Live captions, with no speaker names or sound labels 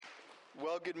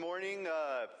Well, good morning.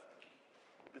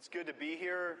 It's good to be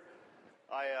here.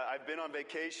 I've been on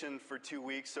vacation for 2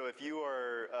 weeks, so if you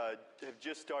have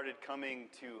just started coming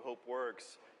to Hope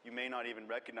Works, you may not even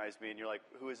recognize me, and you're like,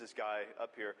 who is this guy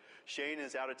up here? Shane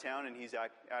is out of town, and he's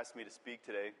asked me to speak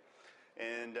today.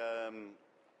 And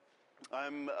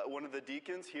I'm one of the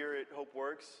deacons here at Hope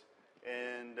Works,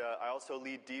 and I also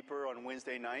lead Deeper on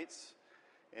Wednesday nights.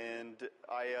 And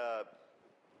I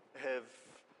have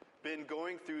been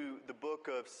going through the book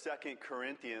of 2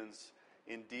 Corinthians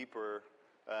in Deeper,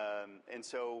 and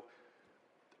so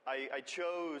I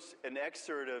chose an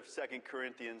excerpt of 2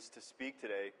 Corinthians to speak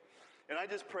today. And I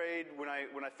just prayed when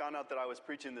I found out that I was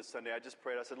preaching this Sunday. I just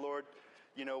prayed. I said, Lord,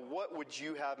 what would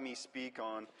you have me speak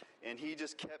on? And He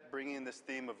just kept bringing this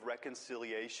theme of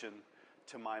reconciliation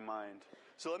to my mind.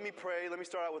 So let me pray. Let me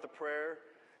start out with a prayer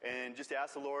and just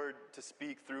ask the Lord to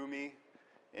speak through me.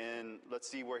 And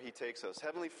let's see where He takes us.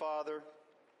 Heavenly Father,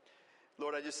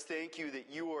 Lord, I just thank you that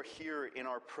you are here in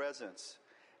our presence.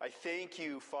 I thank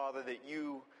you, Father, that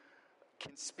you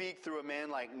can speak through a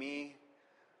man like me.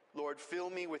 Lord, fill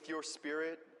me with your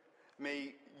Spirit.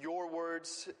 May your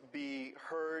words be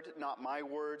heard, not my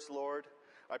words, Lord.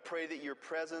 I pray that your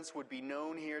presence would be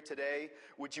known here today.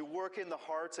 Would you work in the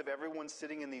hearts of everyone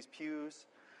sitting in these pews?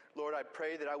 Lord, I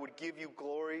pray that I would give you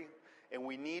glory, and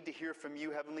we need to hear from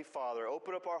you, Heavenly Father.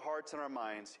 Open up our hearts and our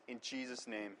minds in Jesus'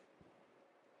 name.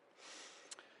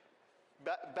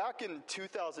 Back in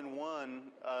 2001,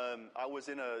 I was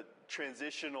in a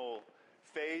transitional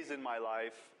phase in my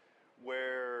life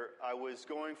where I was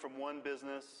going from one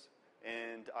business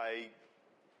and I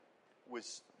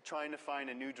was trying to find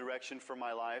a new direction for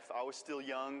my life. I was still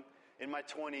young, in my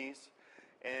 20s,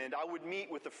 and I would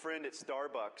meet with a friend at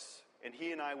Starbucks, and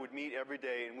he and I would meet every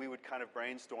day, and we would kind of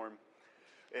brainstorm.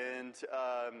 And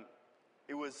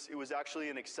it was actually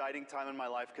an exciting time in my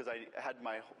life because I had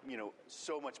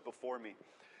so much before me.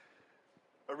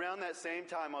 Around that same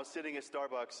time, I was sitting at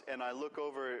Starbucks, and I look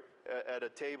over at a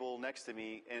table next to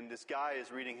me, and this guy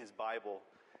is reading his Bible.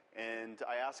 And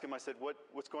I asked him, I said,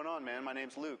 what's going on, man? My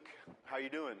name's Luke. How you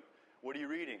doing? What are you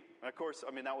reading? And of course,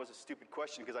 that was a stupid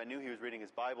question because I knew he was reading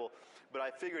his Bible. But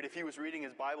I figured if he was reading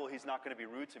his Bible, he's not going to be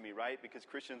rude to me, right? Because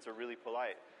Christians are really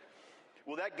polite.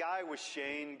 Well, that guy was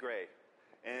Shane Gray.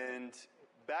 And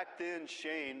back then,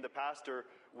 Shane, the pastor,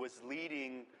 was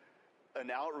leading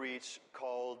an outreach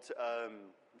called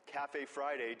Cafe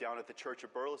Friday down at the Church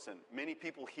of Burleson. Many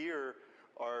people here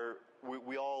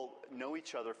we all know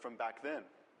each other from back then.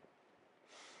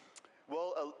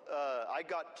 Well, I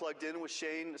got plugged in with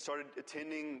Shane, started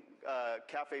attending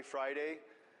Cafe Friday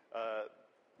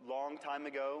long time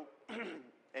ago,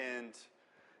 and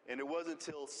it wasn't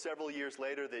until several years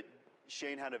later that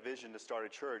Shane had a vision to start a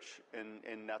church,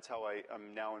 and that's how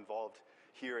I'm now involved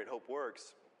here at Hope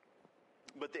Works.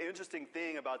 But the interesting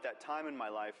thing about that time in my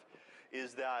life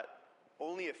is that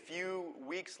only a few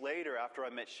weeks later after I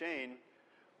met Shane,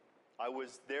 I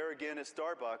was there again at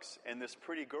Starbucks, and this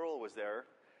pretty girl was there.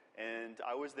 And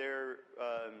I was there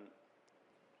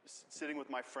sitting with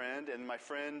my friend, and my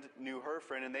friend knew her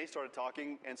friend, and they started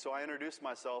talking. And so I introduced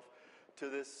myself to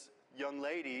this young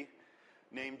lady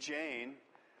named Jane,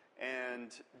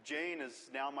 and Jane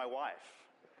is now my wife.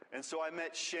 And so I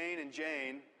met Shane and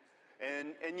Jane,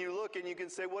 and you look and you can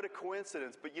say, what a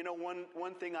coincidence. But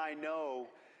one thing I know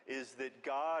is that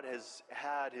God has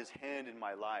had His hand in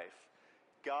my life.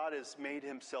 God has made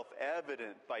Himself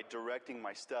evident by directing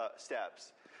my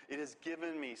steps. It has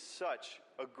given me such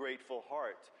a grateful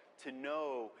heart to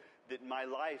know that my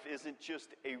life isn't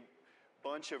just a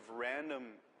bunch of random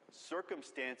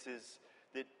circumstances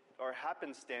that are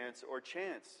happenstance or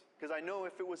chance. Because I know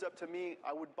if it was up to me,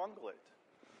 I would bungle it.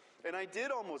 And I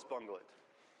did almost bungle it.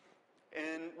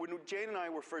 And when Jane and I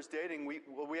were first dating,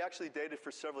 we actually dated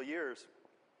for several years.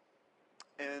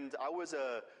 And I was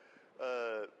a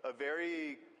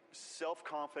very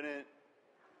self-confident,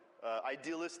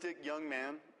 idealistic young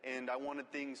man, and I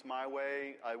wanted things my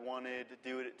way. I wanted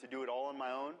to do it all on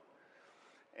my own.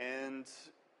 And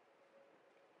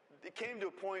it came to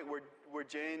a point where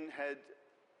Jane had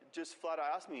just flat out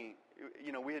asked me,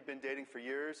 we had been dating for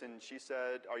years, and she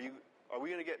said, are we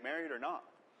going to get married or not?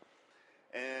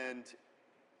 And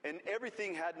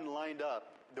everything hadn't lined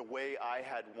up the way I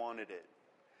had wanted it.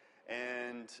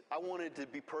 And I wanted to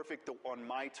be perfect on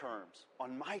my terms,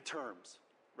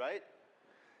 right?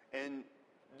 And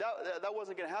that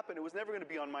wasn't going to happen. It was never going to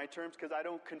be on my terms because I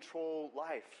don't control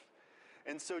life.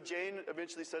 And so Jane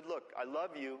eventually said, look, I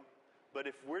love you, but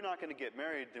if we're not going to get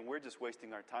married, then we're just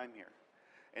wasting our time here.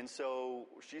 And so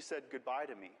she said goodbye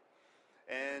to me.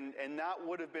 And that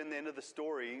would have been the end of the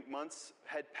story. Months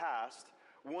had passed.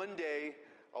 One day,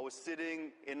 I was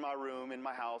sitting in my room, in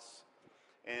my house,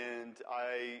 and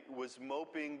I was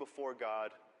moping before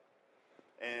God.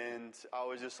 And I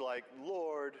was just like,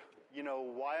 Lord,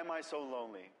 why am I so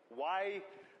lonely? Why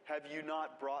have you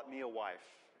not brought me a wife?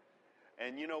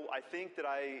 And, I think that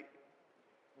I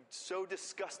so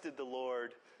disgusted the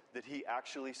Lord that he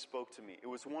actually spoke to me. It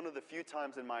was one of the few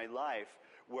times in my life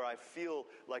where I feel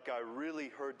like I really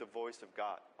heard the voice of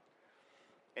God.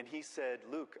 And he said,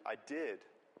 Luke, I did,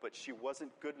 but she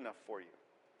wasn't good enough for you.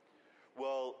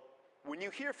 Well, when you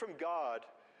hear from God,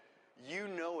 you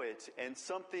know it, and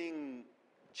something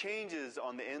changes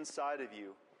on the inside of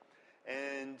you.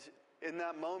 And in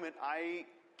that moment, I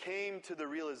came to the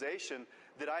realization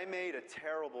that I made a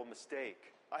terrible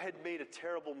mistake. I had made a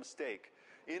terrible mistake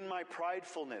in my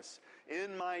pridefulness,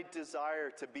 in my desire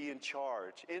to be in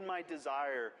charge, in my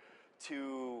desire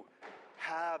to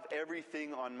have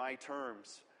everything on my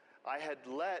terms. I had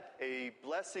let a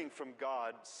blessing from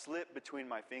God slip between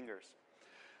my fingers.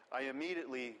 I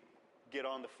immediately get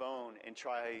on the phone and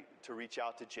try to reach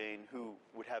out to Jane, who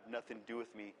would have nothing to do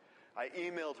with me. I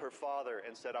emailed her father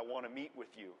and said, I want to meet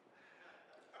with you.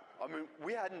 I mean,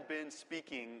 we hadn't been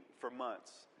speaking for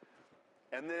months.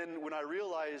 And then when I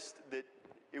realized that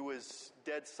it was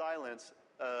dead silence,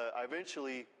 I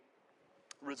eventually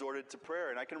resorted to prayer.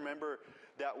 And I can remember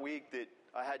that week that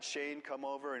I had Shane come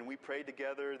over and we prayed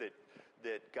together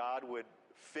that God would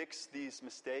fix these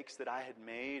mistakes that I had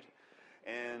made.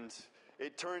 And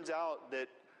it turns out that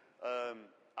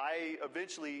I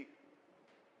eventually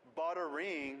bought a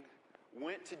ring,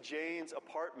 went to Jane's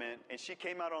apartment, and she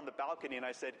came out on the balcony, and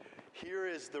I said, here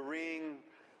is the ring,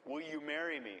 will you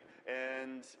marry me?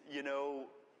 And,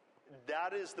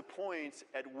 that is the point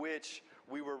at which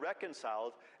we were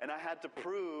reconciled, and I had to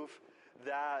prove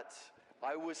that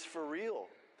I was for real.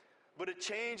 But a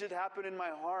change had happened in my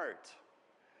heart.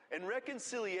 And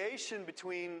reconciliation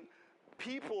between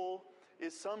people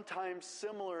is sometimes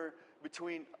similar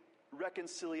between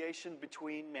reconciliation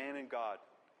between man and God.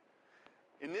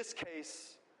 In this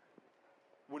case,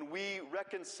 when we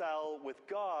reconcile with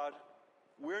God,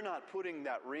 we're not putting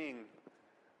that ring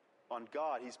on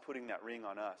God, he's putting that ring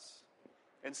on us.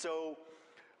 And so,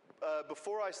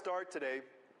 before I start today,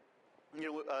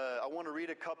 I want to read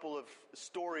a couple of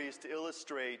stories to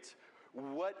illustrate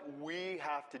what we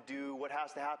have to do, what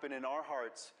has to happen in our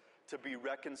hearts to be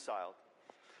reconciled.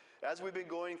 As we've been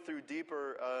going through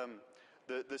deeper,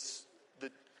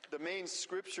 the main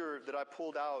scripture that I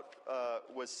pulled out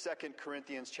was 2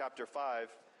 Corinthians chapter 5,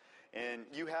 and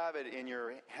you have it in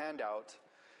your handout,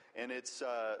 and it's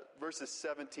verses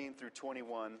 17 through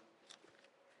 21,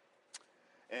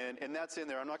 and that's in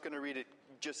there. I'm not going to read it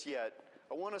just yet.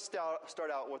 I want to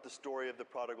start out with the story of the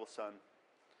prodigal son.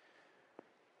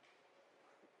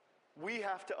 We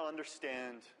have to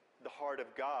understand the heart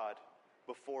of God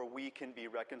before we can be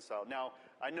reconciled. Now,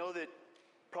 I know that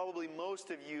probably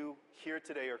most of you here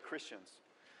today are Christians.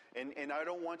 And I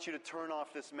don't want you to turn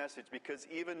off this message, because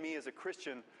even me as a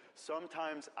Christian,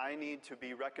 sometimes I need to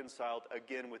be reconciled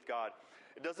again with God.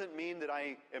 It doesn't mean that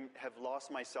I have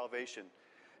lost my salvation.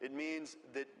 It means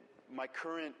that my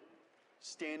current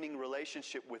standing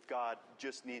relationship with God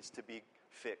just needs to be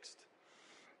fixed.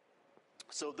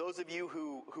 So those of you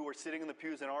who are sitting in the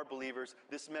pews and are believers,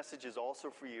 this message is also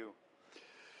for you.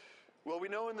 Well, we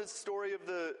know in the story of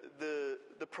the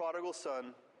prodigal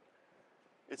son,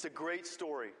 it's a great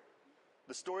story.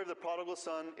 The story of the prodigal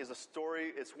son is a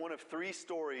story, it's one of three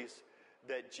stories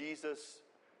that Jesus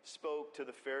spoke to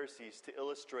the Pharisees to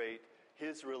illustrate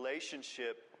his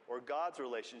relationship, or God's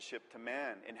relationship to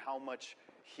man, and how much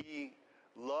he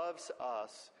loves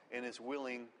us and is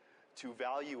willing to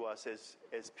value us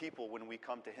as people when we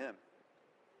come to him.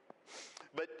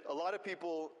 But a lot of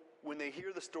people, when they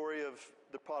hear the story of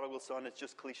the prodigal son, it's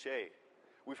just cliche.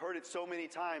 We've heard it so many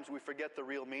times, we forget the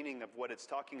real meaning of what it's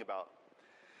talking about.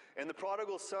 And the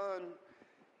prodigal son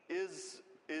is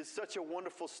such a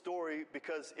wonderful story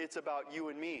because it's about you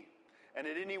and me. And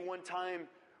at any one time,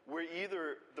 we're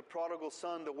either the prodigal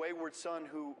son, the wayward son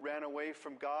who ran away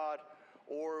from God,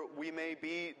 or we may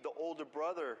be the older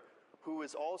brother who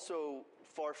is also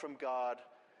far from God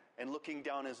and looking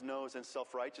down his nose in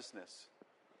self-righteousness.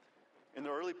 In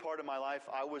the early part of my life,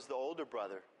 I was the older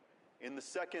brother. In the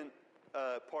second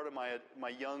part of my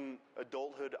young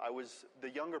adulthood, I was the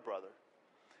younger brother.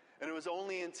 And it was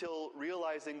only until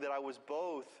realizing that I was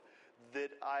both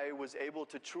that I was able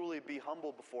to truly be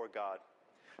humble before God.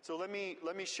 So let me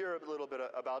share a little bit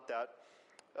about that.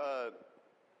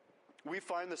 We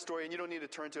find the story, and you don't need to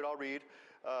turn to it. I'll read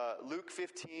Luke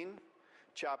 15,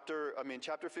 chapter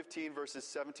 15, verses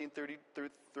 17 through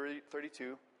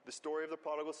 32. The story of the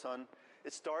prodigal son.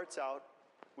 It starts out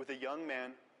with a young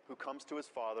man who comes to his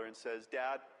father and says,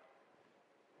 "Dad,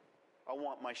 I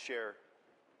want my share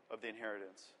of the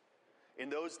inheritance." In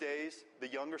those days, the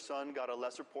younger son got a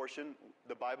lesser portion.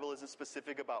 The Bible isn't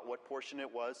specific about what portion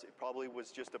it was. It probably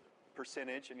was just a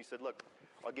percentage. And he said, "Look,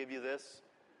 I'll give you this.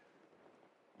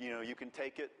 You can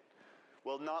take it."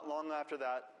 Well, not long after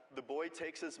that, the boy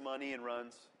takes his money and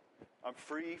runs. I'm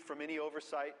free from any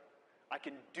oversight. I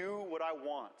can do what I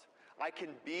want. I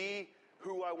can be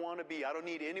who I want to be. I don't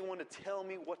need anyone to tell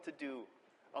me what to do.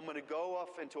 I'm going to go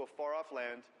off into a far-off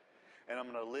land, and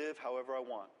I'm going to live however I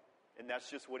want. And that's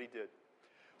just what he did.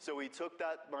 So he took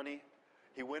that money.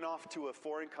 He went off to a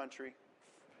foreign country,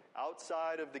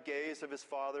 outside of the gaze of his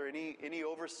father, any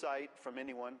oversight from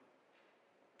anyone.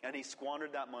 And he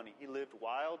squandered that money. He lived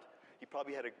wild. He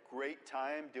probably had a great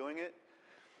time doing it.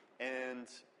 And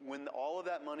when all of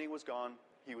that money was gone,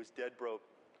 he was dead broke.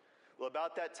 Well,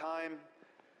 about that time,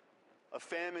 a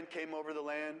famine came over the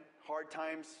land. Hard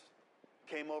times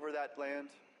came over that land.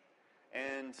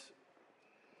 And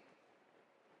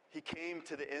he came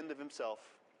to the end of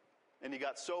himself. And he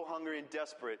got so hungry and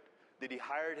desperate that he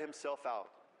hired himself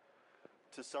out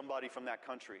to somebody from that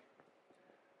country.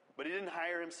 But he didn't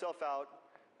hire himself out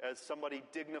as somebody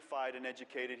dignified and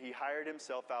educated. He hired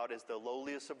himself out as the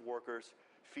lowliest of workers,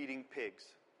 feeding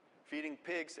pigs. Feeding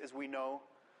pigs, as we know,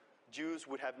 Jews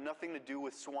would have nothing to do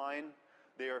with swine.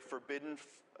 They are forbidden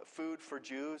food for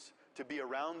Jews. To be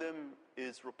around them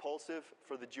is repulsive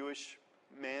for the Jewish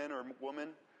man or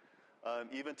woman.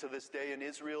 Even to this day in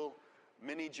Israel,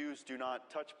 many Jews do not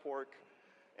touch pork,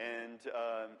 and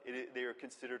they are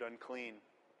considered unclean.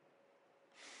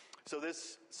 So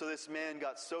this man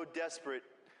got so desperate,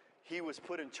 he was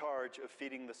put in charge of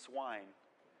feeding the swine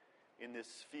in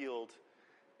this field,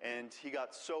 and he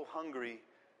got so hungry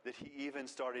that he even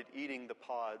started eating the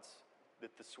pods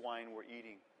that the swine were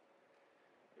eating.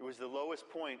 It was the lowest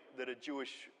point that a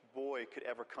Jewish boy could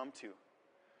ever come to.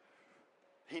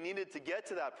 He needed to get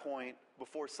to that point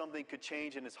before something could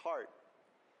change in his heart.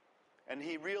 And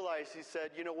he realized, he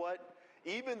said, "You know what?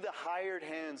 Even the hired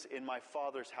hands in my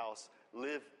Father's house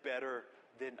live better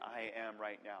than I am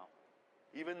right now.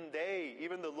 Even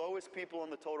the lowest people on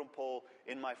the totem pole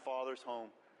in my Father's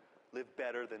home live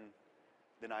better than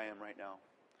I am right now."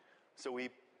 So he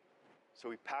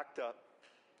packed up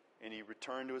and he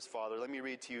returned to his father. Let me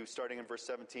read to you, starting in verse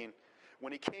 17.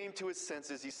 When he came to his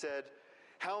senses, he said,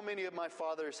 "How many of my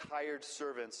father's hired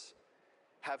servants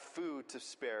have food to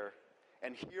spare?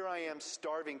 And here I am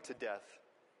starving to death.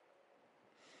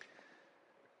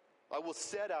 I will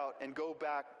set out and go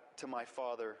back to my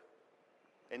father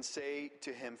and say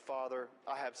to him, 'Father,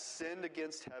 I have sinned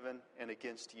against heaven and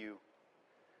against you.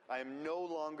 I am no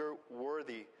longer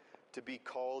worthy to be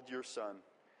called your son.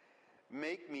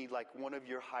 Make me like one of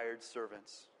your hired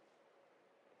servants.'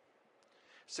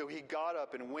 So he got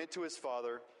up and went to his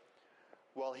father.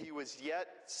 While he was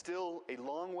yet still a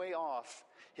long way off,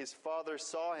 his father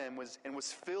saw him and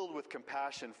was filled with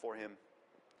compassion for him.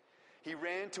 He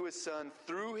ran to his son,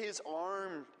 threw his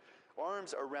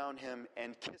arms around him,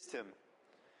 and kissed him."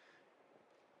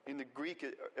 In the Greek,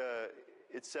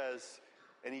 it says,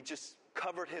 and he just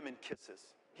covered him in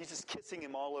kisses. He's just kissing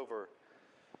him all over.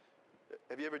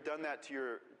 Have you ever done that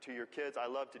to your kids? I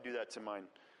love to do that to mine.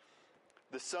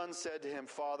 The son said to him,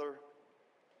 "Father,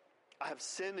 I have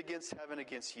sinned against heaven,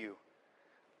 against you.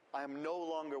 I am no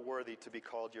longer worthy to be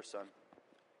called your son."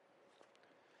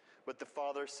 But the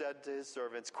father said to his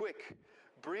servants, "Quick,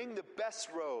 bring the best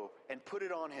robe and put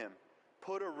it on him.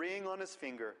 Put a ring on his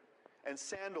finger and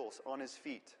sandals on his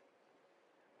feet.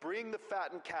 Bring the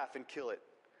fattened calf and kill it.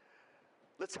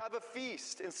 Let's have a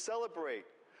feast and celebrate.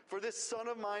 For this son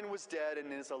of mine was dead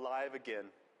and is alive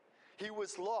again. He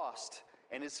was lost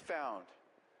and is found."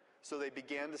 So they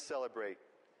began to celebrate.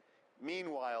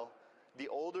 Meanwhile, the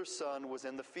older son was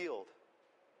in the field.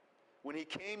 When he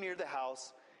came near the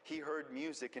house, he heard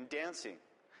music and dancing.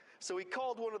 So he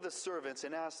called one of the servants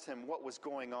and asked him what was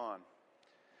going on.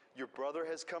 "Your brother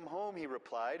has come home," he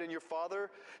replied, "and your father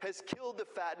has killed the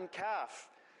fattened calf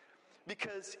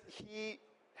because he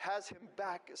has him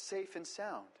back safe and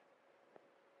sound."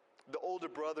 The older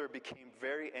brother became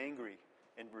very angry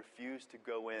and refused to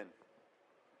go in.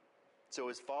 So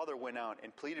his father went out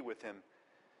and pleaded with him.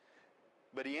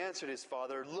 But he answered his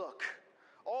father, "Look,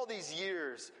 all these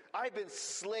years I've been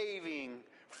slaving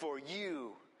for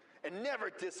you and never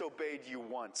disobeyed you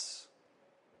once.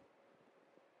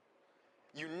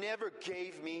 You never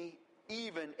gave me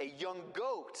even a young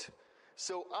goat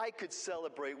so I could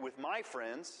celebrate with my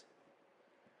friends.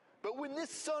 But when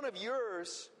this son of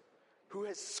yours, who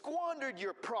has squandered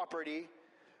your property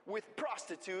with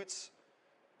prostitutes,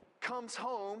 comes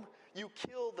home, You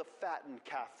kill the fattened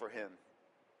calf for him."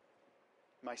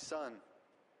 "My son,"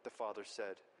 the father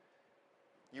said,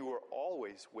 "you are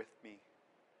always with me,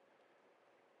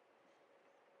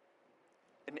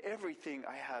 and everything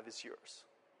I have is yours."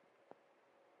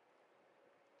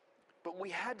 But we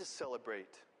had to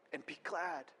celebrate and be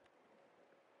glad,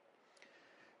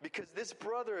 because this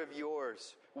brother of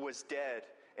yours was dead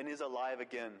and is alive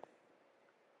again.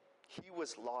 He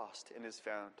was lost and is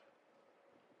found.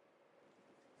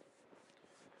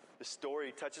 The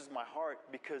story touches my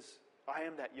heart because I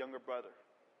am that younger brother.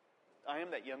 I am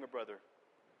that younger brother.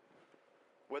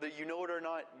 Whether you know it or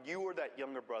not, you are that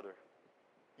younger brother.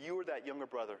 You are that younger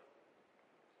brother.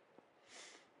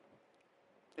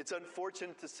 It's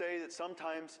unfortunate to say that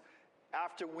sometimes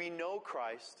after we know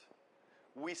Christ,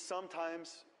 we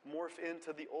sometimes morph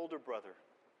into the older brother.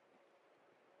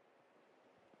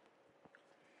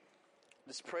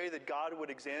 Just pray that God would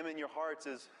examine your hearts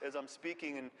as I'm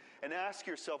speaking and ask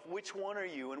yourself, which one are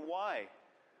you and why?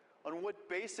 On what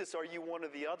basis are you one or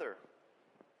the other?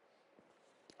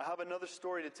 I have another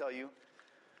story to tell you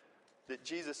that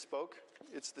Jesus spoke.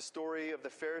 It's the story of the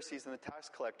Pharisees and the tax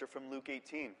collector from Luke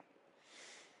 18.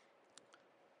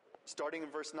 Starting in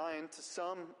verse 9, "To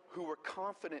some who were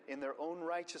confident in their own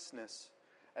righteousness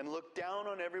and looked down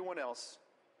on everyone else,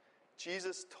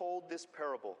 Jesus told this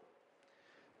parable.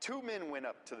 2 men went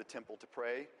up to the temple to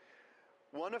pray,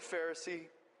 one a Pharisee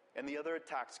and the other a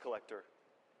tax collector.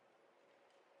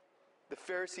 The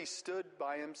Pharisee stood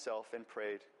by himself and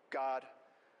prayed, 'God,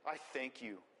 I thank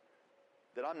you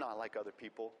that I'm not like other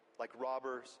people, like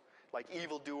robbers, like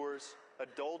evildoers,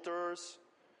 adulterers,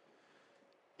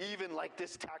 even like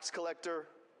this tax collector.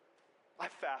 I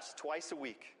fast twice a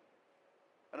week,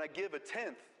 and I give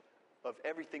 1/10 of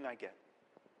everything I get.'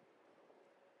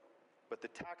 But the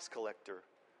tax collector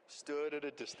stood at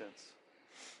a distance.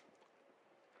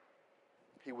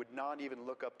 He would not even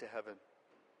look up to heaven,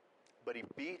 but he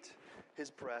beat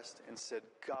his breast and said,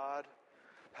 'God,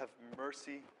 have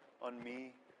mercy on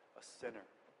me, a sinner.'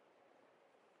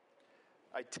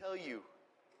 I tell you,"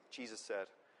 Jesus said,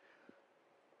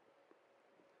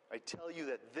 "I tell you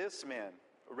that this man,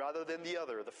 rather than the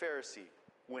other, the Pharisee,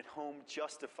 went home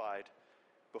justified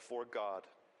before God.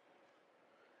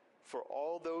 For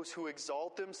all those who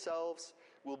exalt themselves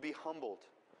will be humbled,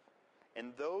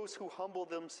 and those who humble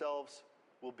themselves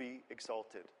will be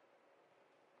exalted."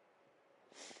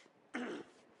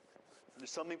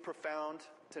 There's something profound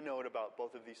to note about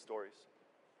both of these stories.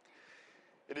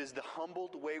 It is the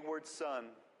humbled, wayward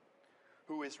son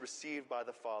who is received by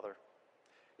the Father.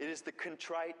 It is the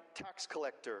contrite tax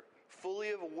collector,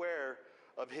 fully aware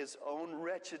of his own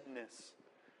wretchedness,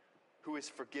 who is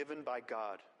forgiven by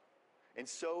God. And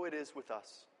so it is with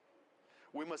us.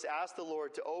 We must ask the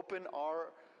Lord to open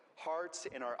our hearts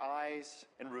and our eyes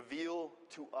and reveal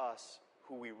to us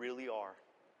who we really are.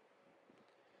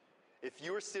 If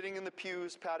you are sitting in the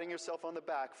pews patting yourself on the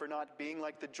back for not being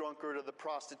like the drunkard or the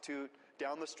prostitute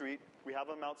down the street, we have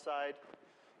them outside.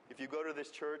 If you go to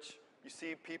this church, you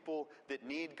see people that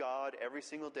need God every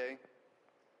single day,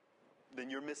 then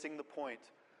you're missing the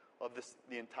point of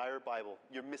the entire Bible.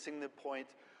 You're missing the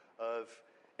point of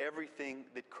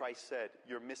everything that Christ said.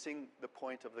 You're missing the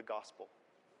point of the gospel.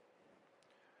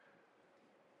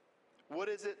 What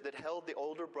is it that held the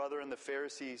older brother and the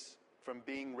Pharisees from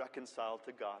being reconciled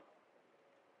to God?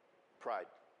 Pride.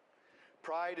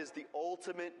 Pride is the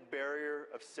ultimate barrier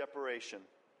of separation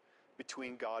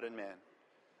between God and man.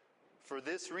 For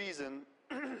this reason,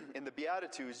 in the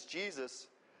Beatitudes, Jesus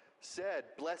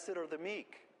said, "Blessed are the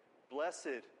meek,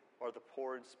 blessed are the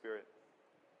poor in spirit."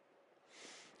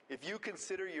 If you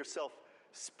consider yourself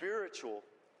spiritual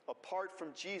apart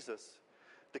from Jesus,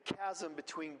 the chasm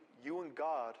between you and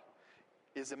God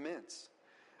is immense.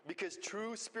 Because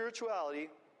true spirituality,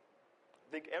 I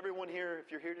think everyone here, if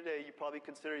you're here today, you probably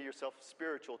consider yourself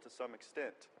spiritual to some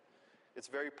extent. It's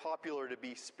very popular to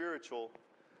be spiritual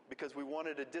because we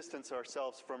wanted to distance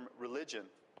ourselves from religion.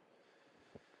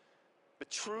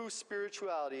 But true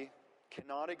spirituality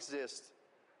cannot exist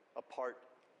apart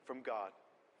from God.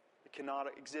 It cannot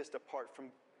exist apart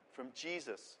from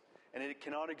Jesus. And it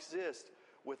cannot exist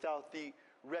without the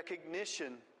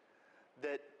recognition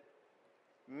that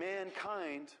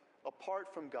mankind,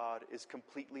 apart from God, is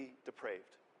completely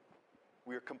depraved.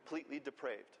 We are completely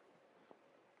depraved.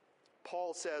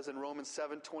 Paul says in Romans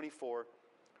 7:24,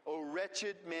 "O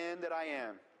wretched man that I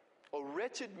am, O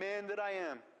wretched man that I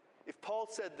am." If Paul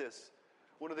said this,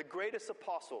 one of the greatest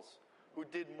apostles who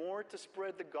did more to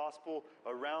spread the gospel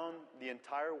around the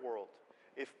entire world,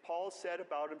 if Paul said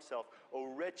about himself, "O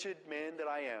wretched man that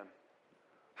I am,"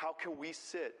 how can we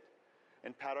sit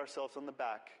and pat ourselves on the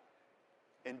back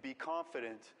and be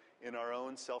confident in our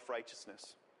own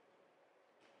self-righteousness.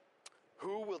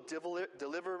 Who will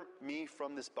deliver me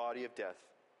from this body of death?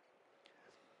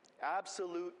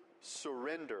 Absolute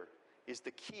surrender is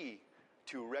the key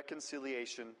to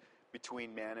reconciliation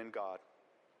between man and God.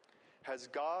 Has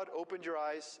God opened your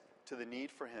eyes to the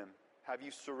need for Him? Have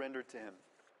you surrendered to Him?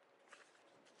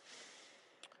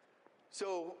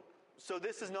 So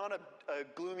this is not a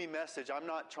gloomy message. I'm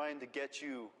not trying to get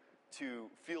you to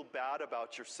feel bad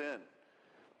about your sin.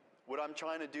 What I'm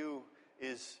trying to do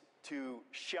is to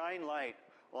shine light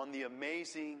on the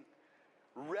amazing,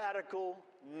 radical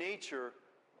nature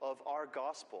of our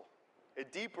gospel.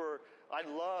 I'd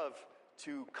love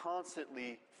to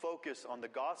constantly focus on the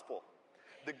gospel.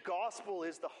 The gospel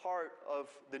is the heart of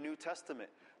the New Testament.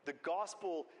 The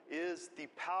gospel is the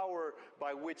power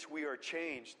by which we are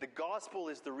changed. The gospel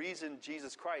is the reason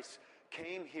Jesus Christ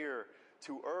came here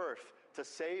to earth to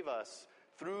save us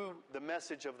through the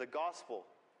message of the gospel.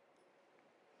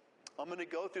 I'm going to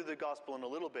go through the gospel in a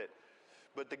little bit,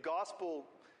 but the gospel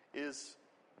is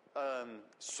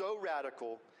so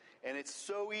radical, and it's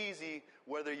so easy,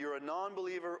 whether you're a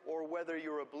non-believer or whether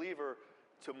you're a believer,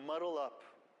 to muddle up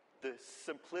the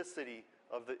simplicity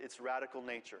of its radical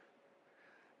nature.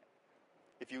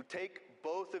 If you take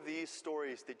both of these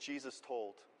stories that Jesus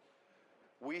told,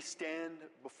 we stand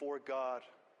before God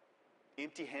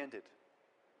empty-handed.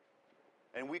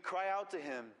 And we cry out to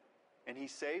Him, and He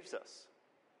saves us.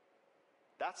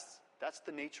 That's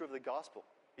the nature of the gospel.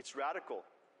 It's radical.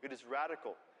 It is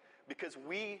radical. Because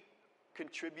we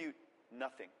contribute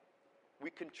nothing. We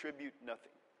contribute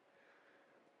nothing.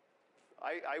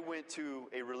 I went to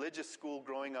a religious school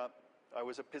growing up. I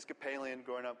was Episcopalian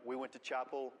growing up. We went to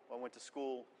chapel. I went to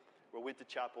school. We went to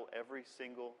chapel every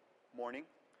single morning.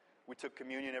 We took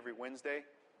communion every Wednesday.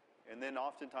 And then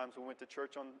oftentimes we went to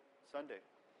church on Sunday.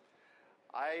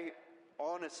 I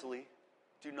honestly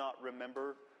do not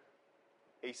remember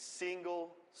a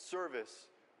single service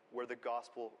where the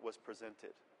gospel was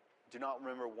presented. Do not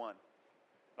remember one.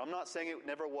 I'm not saying it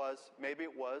never was. Maybe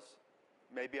it was.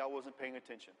 Maybe I wasn't paying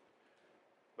attention.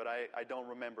 But I don't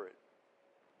remember it.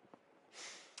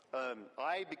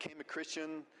 I became a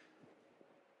Christian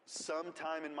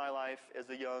sometime in my life as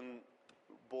a young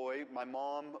boy. My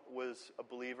mom was a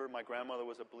believer. My grandmother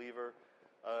was a believer.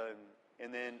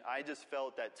 And then I just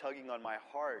felt that tugging on my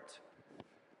heart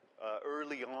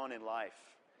early on in life.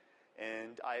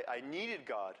 And I needed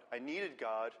God. I needed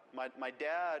God. My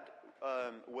dad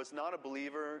was not a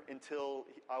believer until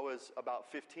I was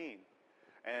about 15.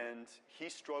 And he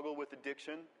struggled with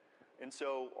addiction. And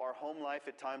so our home life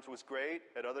at times was great.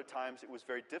 At other times it was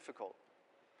very difficult.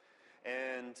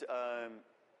 And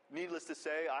needless to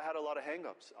say, I had a lot of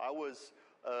hang-ups. I was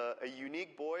a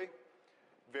unique boy,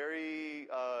 very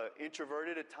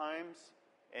introverted at times.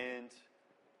 And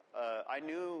I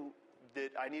knew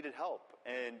that I needed help.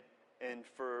 And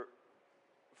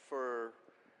for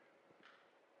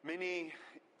many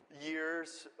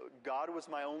years, God was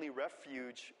my only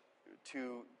refuge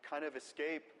to kind of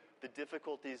escape the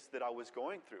difficulties that I was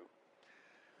going through.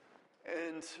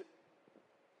 And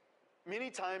many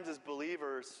times as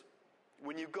believers,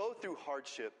 when you go through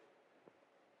hardship,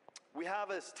 we have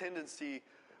this tendency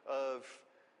of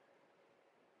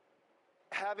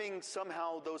having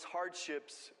somehow those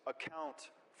hardships account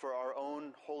for our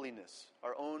own holiness,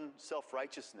 our own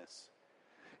self-righteousness.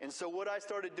 And so what I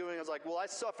started doing, I was like, well, I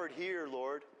suffered here,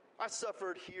 Lord. I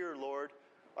suffered here, Lord.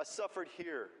 I suffered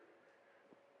here.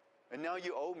 And now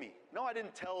you owe me. No, I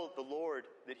didn't tell the Lord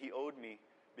that He owed me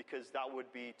because that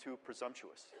would be too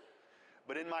presumptuous.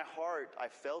 But in my heart, I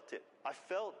felt it. I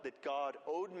felt that God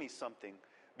owed me something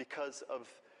because of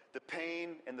the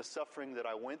pain and the suffering that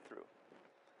I went through.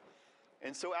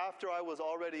 And so after I was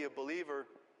already a believer,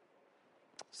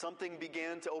 something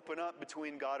began to open up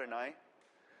between God and I.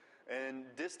 And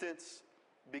distance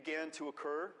began to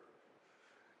occur.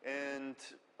 And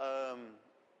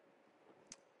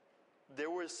there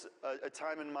was a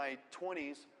time in my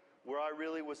 20s where I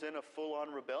really was in a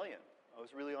full-on rebellion. I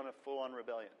was really on a full-on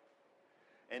rebellion.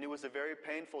 And it was a very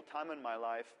painful time in my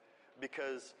life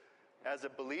because as a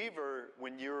believer,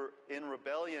 when you're in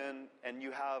rebellion and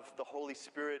you have the Holy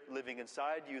Spirit living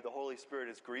inside you, the Holy Spirit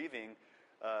is grieving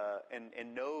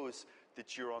and knows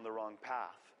that you're on the wrong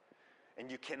path. And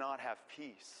you cannot have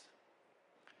peace.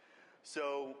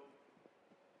 So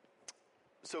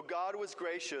God was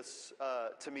gracious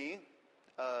to me.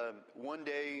 One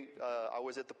day I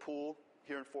was at the pool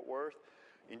here in Fort Worth,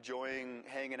 enjoying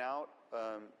hanging out.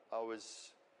 I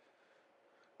was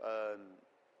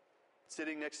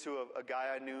sitting next to a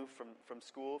guy I knew from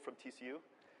school, from TCU,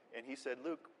 and he said,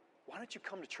 "Luke, why don't you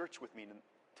come to church with me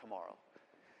tomorrow?"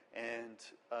 And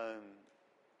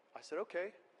I said,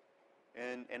 okay.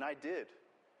 And I did.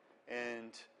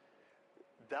 And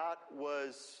that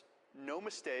was no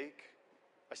mistake.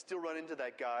 I still run into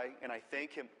that guy, and I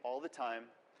thank him all the time.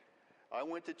 I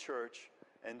went to church,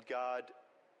 and God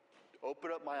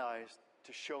opened up my eyes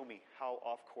to show me how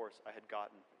off course I had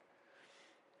gotten.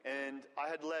 And I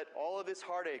had let all of this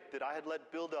heartache that I had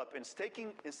let build up, and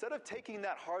instead of taking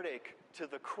that heartache to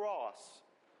the cross,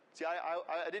 see,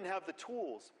 I didn't have the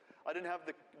tools. I didn't have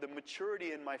the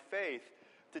maturity in my faith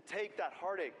to take that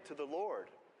heartache to the Lord.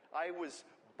 I was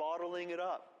bottling it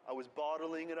up.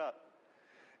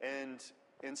 And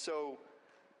so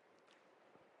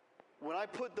when I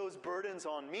put those burdens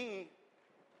on me,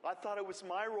 I thought it was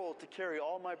my role to carry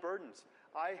all my burdens.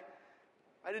 I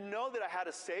didn't know that I had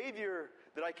a Savior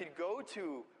that I could go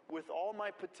to with all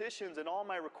my petitions and all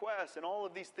my requests and all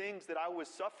of these things that I was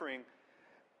suffering.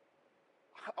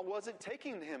 I wasn't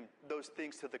taking those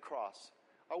things to the cross.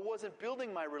 I wasn't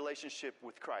building my relationship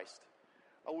with Christ.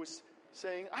 I was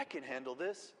saying, I can handle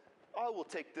this. I will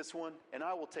take this one, and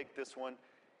I will take this one.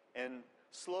 And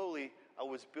slowly, I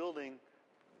was building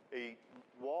a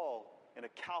wall and a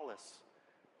callus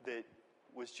that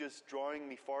was just drawing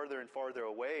me farther and farther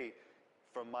away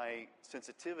from my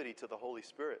sensitivity to the Holy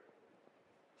Spirit.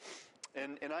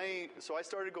 So I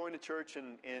started going to church,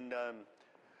 and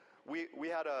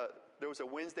there was a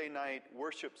Wednesday night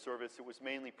worship service. It was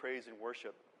mainly praise and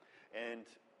worship, and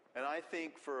I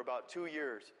think for about 2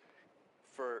 years,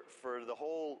 for the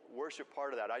whole worship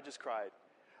part of that, I just cried.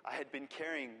 I had been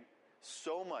carrying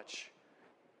so much,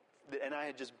 and I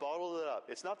had just bottled it up.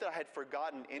 It's not that I had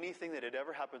forgotten anything that had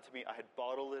ever happened to me. I had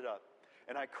bottled it up,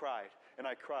 and I cried, and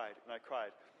I cried, and I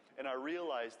cried, and I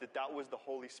realized that was the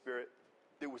Holy Spirit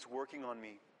that was working on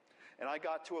me. And I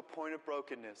got to a point of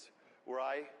brokenness where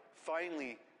I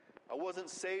wasn't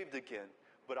saved again,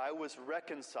 but I was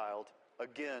reconciled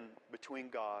again between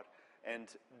God. And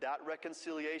that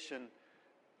reconciliation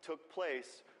took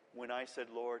place when I said,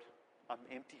 Lord, I'm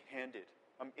empty-handed.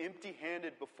 I'm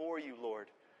empty-handed before you, Lord.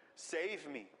 Save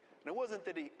me. And it wasn't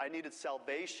that I needed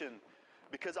salvation,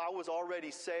 because I was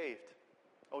already saved.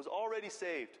 I was already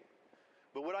saved.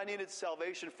 But what I needed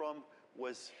salvation from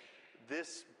was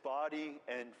this body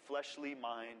and fleshly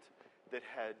mind that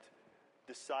had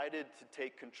decided to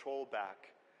take control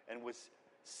back and was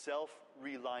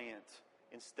self-reliant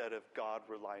instead of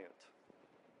God-reliant.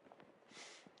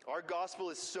 Our gospel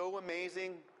is so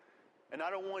amazing, and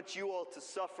I don't want you all to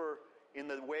suffer in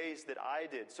the ways that I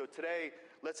did. So today,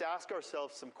 let's ask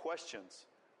ourselves some questions,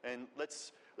 and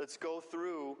let's go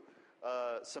through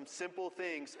some simple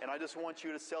things, and I just want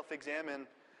you to self-examine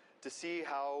to see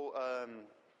how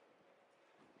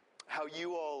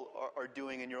you all are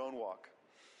doing in your own walk.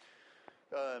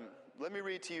 Let me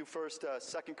read to you first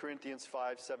 2 Corinthians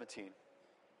 5:17.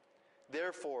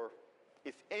 Therefore,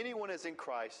 if anyone is in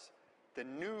Christ, the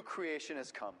new creation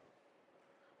has come.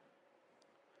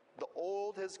 The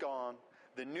old has gone,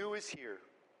 the new is here.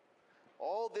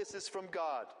 All this is from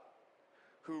God,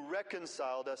 who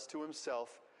reconciled us to himself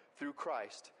through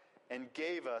Christ and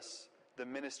gave us the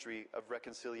ministry of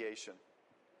reconciliation.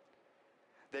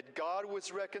 That God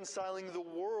was reconciling the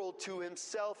world to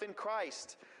himself in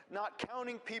Christ, not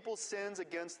counting people's sins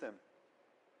against them.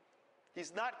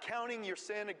 He's not counting your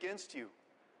sin against you.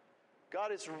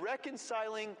 God is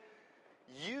reconciling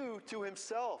you to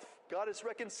himself. God is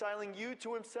reconciling you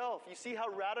to himself. You see how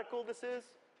radical this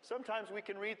is? Sometimes we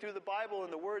can read through the Bible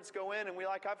and the words go in and we're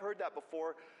like, I've heard that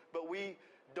before, but we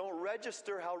don't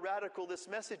register how radical this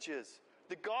message is.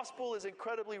 The gospel is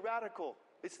incredibly radical.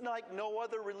 It's like no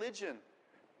other religion.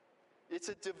 It's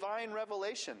a divine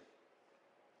revelation.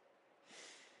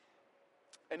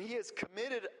 And he has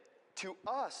committed to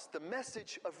us the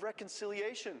message of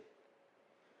reconciliation.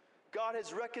 God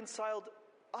has reconciled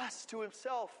us to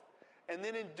himself. And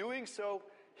then in doing so,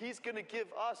 he's going to give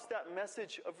us that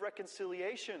message of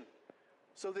reconciliation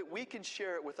so that we can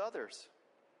share it with others.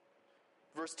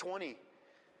 Verse 20,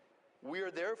 we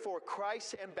are therefore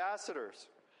Christ's ambassadors,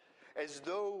 as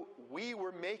though we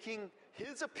were making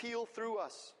his appeal through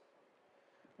us.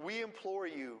 We implore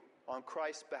you on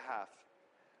Christ's behalf,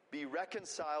 be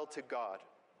reconciled to God.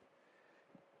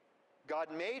 God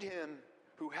made him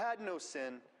who had no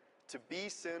sin to be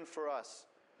sin for us,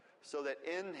 so that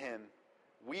in him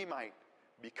we might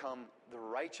become the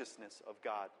righteousness of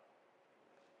God.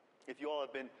 If you all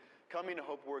have been coming to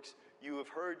HopeWorks, you have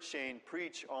heard Shane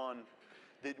preach on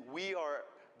that we are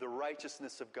the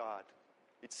righteousness of God.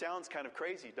 It sounds kind of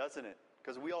crazy, doesn't it?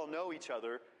 Because we all know each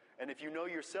other, and if you know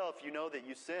yourself, you know that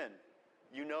you sin.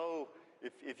 You know,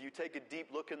 if you take a deep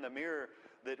look in the mirror,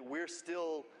 that we're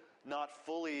still not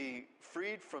fully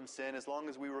freed from sin. As long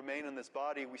as we remain in this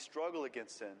body, we struggle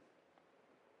against sin.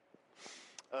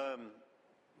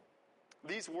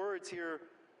 These words here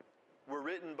were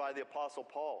written by the Apostle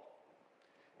Paul.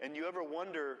 And you ever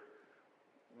wonder,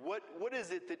 what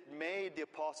is it that made the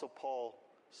Apostle Paul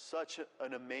such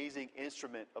an amazing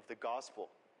instrument of the gospel?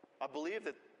 I believe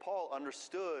that Paul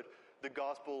understood the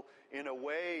gospel in a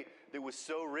way that was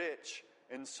so rich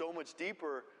and so much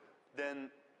deeper than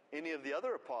any of the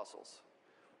other apostles.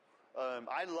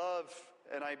 I love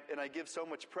and I give so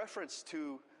much preference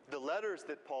to the letters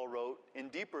that Paul wrote in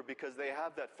deeper because they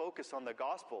have that focus on the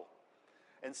gospel.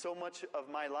 And so much of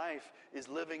my life is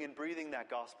living and breathing that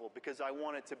gospel because I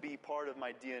want it to be part of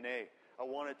my DNA. I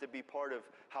want it to be part of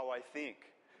how I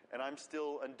think. And I'm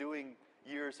still undoing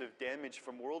years of damage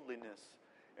from worldliness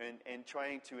and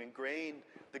trying to ingrain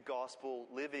the gospel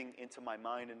living into my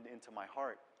mind and into my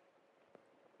heart.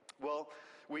 Well,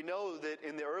 we know that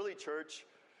in the early church,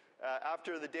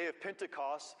 after the day of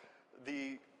Pentecost,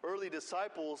 the early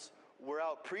disciples were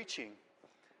out preaching.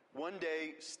 One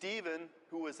day, Stephen,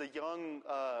 who was a young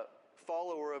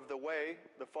follower of the way,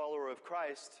 the follower of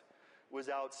Christ, was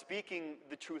out speaking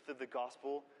the truth of the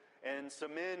gospel, and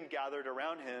some men gathered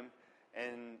around him,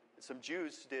 and some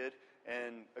Jews did,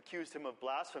 and accused him of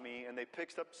blasphemy, and they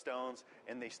picked up stones,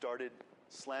 and they started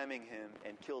slamming him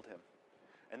and killed him.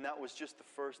 And that was just the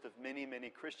first of many, many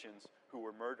Christians who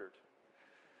were murdered.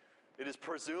 It is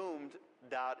presumed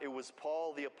that it was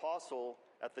Paul the apostle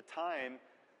at the time.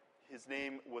 His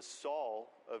name was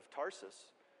Saul of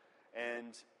Tarsus.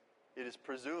 And it is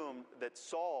presumed that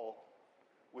Saul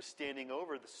was standing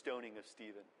over the stoning of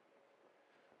Stephen.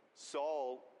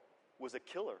 Saul was a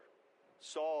killer.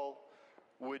 Saul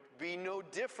would be no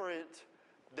different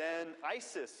than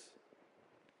ISIS,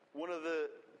 one of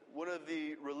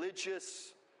the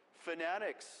religious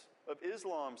fanatics of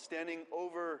Islam, standing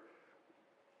over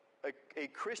a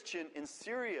Christian in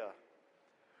Syria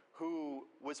who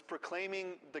was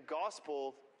proclaiming the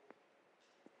gospel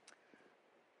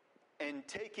and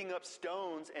taking up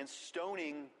stones and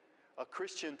stoning a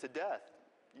Christian to death.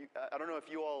 I don't know if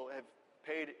you all have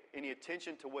paid any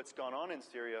attention to what's gone on in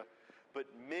Syria, but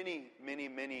many, many,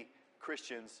 many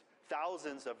Christians,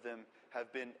 thousands of them,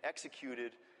 have been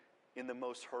executed in the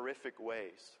most horrific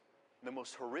ways. The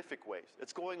most horrific ways.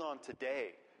 It's going on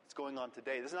today. It's going on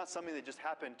today. This is not something that just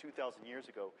happened 2,000 years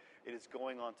ago. It is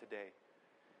going on today.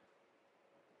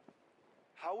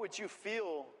 How would you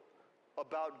feel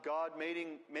about God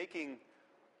making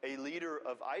a leader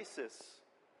of ISIS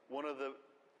one of the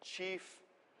chief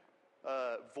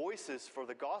voices for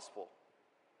the gospel?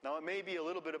 Now, it may be a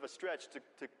little bit of a stretch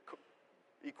to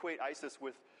equate ISIS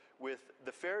with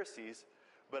the Pharisees,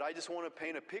 but I just want to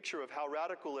paint a picture of how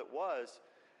radical it was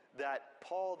that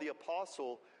Paul the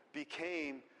apostle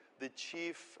became the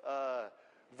chief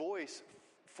voice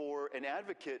for an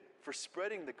advocate for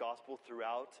spreading the gospel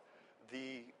throughout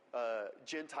the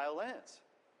Gentile lands.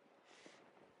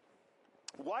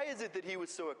 Why is it that he was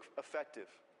so effective?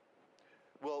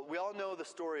 Well, we all know the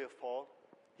story of Paul.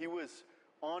 He was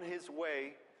on his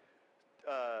way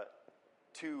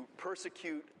to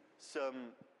persecute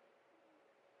some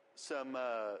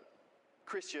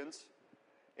Christians,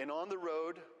 and on the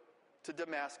road to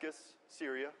Damascus,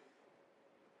 Syria,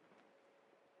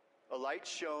 a light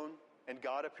shone and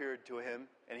God appeared to him,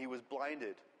 and he was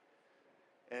blinded.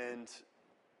 And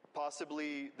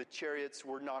possibly the chariots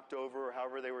were knocked over, or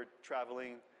however they were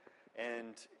traveling,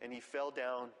 and he fell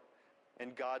down,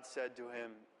 and God said to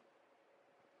him,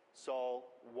 "Saul,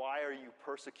 why are you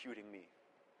persecuting me?"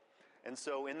 And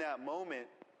so in that moment,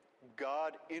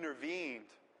 God intervened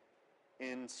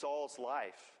in Saul's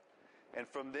life. And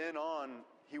from then on,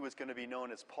 he was going to be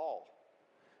known as Paul.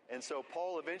 And so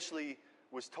Paul eventually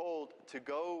was told to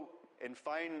go and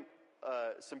find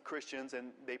some Christians,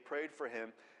 and they prayed for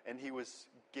him, and he was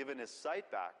given his sight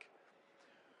back.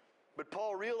 But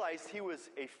Paul realized he was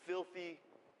a filthy,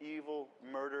 evil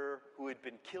murderer who had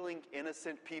been killing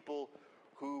innocent people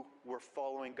who were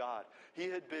following God. He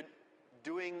had been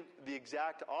doing the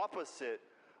exact opposite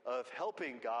of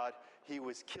helping God. He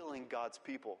was killing God's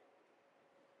people.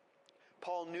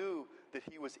 Paul knew that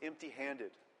he was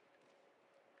empty-handed.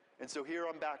 And so here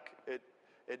I'm back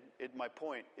at my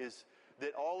point, is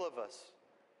that all of us,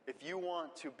 if you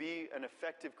want to be an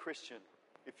effective Christian,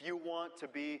 if you want to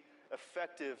be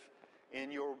effective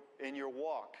in your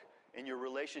walk, in your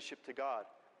relationship to God,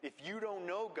 if you don't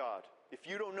know God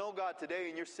today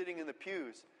and you're sitting in the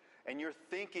pews and you're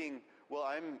thinking, well,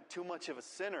 I'm too much of a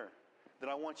sinner, then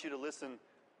I want you to listen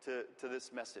to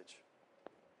this message.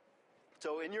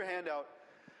 So in your handout,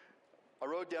 I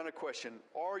wrote down a question.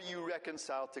 Are you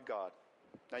reconciled to God?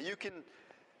 Now you can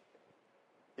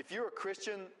If you're a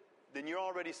Christian, then you're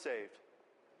already saved.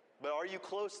 But are you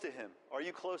close to Him? Are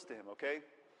you close to Him, okay?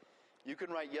 You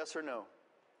can write yes or no.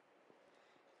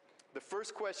 The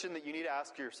first question that you need to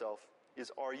ask yourself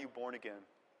is, are you born again?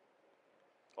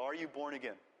 Are you born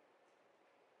again?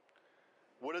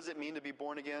 What does it mean to be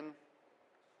born again?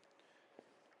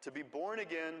 To be born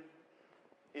again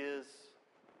is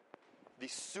the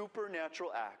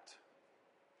supernatural act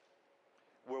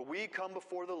where we come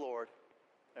before the Lord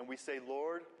and we say,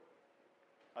 Lord,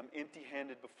 I'm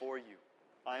empty-handed before you.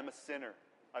 I am a sinner.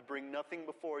 I bring nothing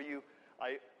before you.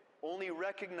 I only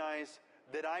recognize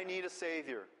that I need a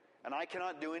Savior, and I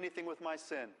cannot do anything with my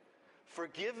sin.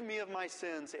 Forgive me of my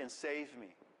sins and save me.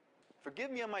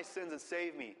 Forgive me of my sins and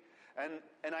save me.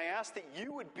 And I ask that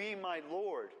you would be my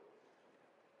Lord.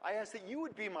 I ask that you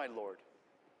would be my Lord.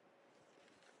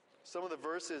 Some of the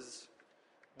verses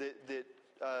that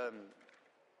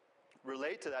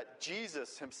relate to that,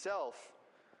 Jesus himself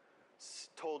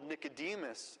told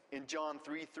Nicodemus in John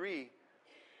 3:3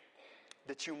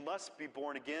 that you must be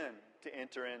born again to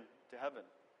enter into heaven.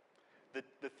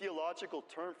 The theological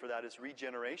term for that is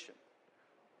regeneration.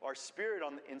 Our spirit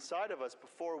on the inside of us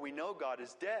before we know God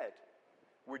is dead.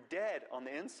 We're dead on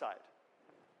the inside.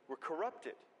 We're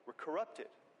corrupted. We're corrupted.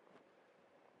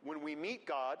 When we meet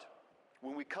God,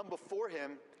 when we come before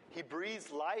Him, He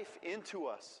breathes life into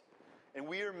us. And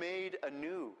we are made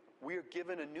anew. We are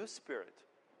given a new spirit.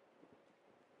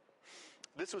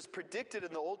 This was predicted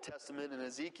in the Old Testament in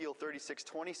Ezekiel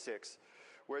 36:26,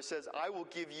 where it says, I will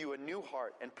give you a new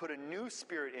heart and put a new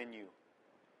spirit in you.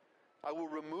 I will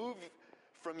remove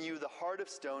from you the heart of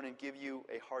stone and give you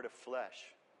a heart of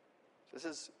flesh.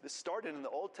 This started in the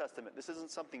Old Testament. This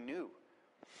isn't something new.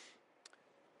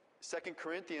 2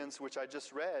 Corinthians, which I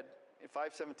just read, in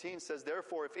 5:17 says,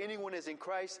 therefore, if anyone is in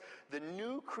Christ, the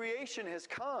new creation has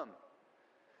come.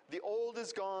 The old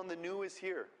is gone, the new is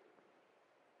here.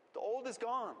 The old is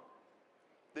gone.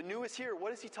 The new is here.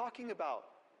 What is he talking about?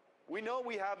 We know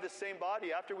we have the same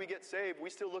body. After we get saved, we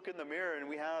still look in the mirror and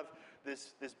we have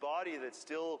this body that's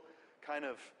still kind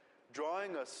of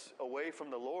drawing us away from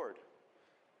the Lord.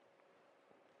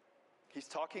 He's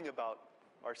talking about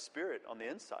our spirit on the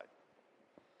inside.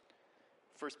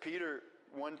 1 Peter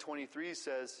 1:23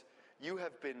 says, you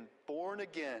have been born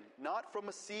again, not from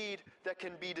a seed that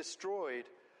can be destroyed,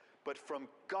 but from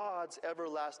God's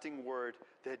everlasting word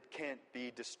that can't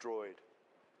be destroyed.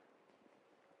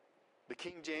 The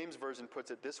King James Version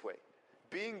puts it this way,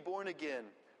 being born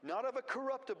again, not of a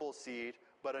corruptible seed,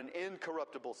 but an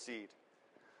incorruptible seed,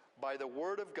 by the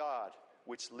word of God,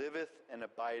 which liveth and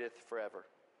abideth forever.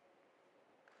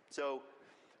 So,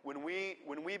 when we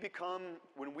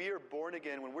are born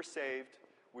again, when we're saved,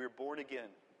 we are born again.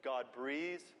 God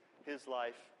breathes His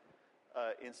life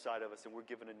inside of us, and we're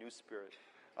given a new spirit.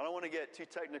 I don't want to get too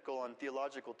technical on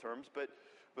theological terms, but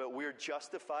we're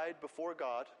justified before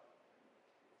God.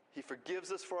 He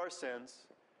forgives us for our sins.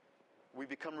 We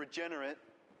become regenerate.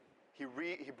 He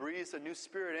breathes a new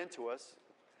spirit into us,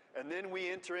 and then we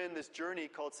enter in this journey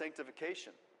called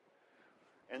sanctification.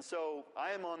 And so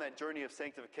I am on that journey of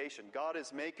sanctification. God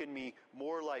is making me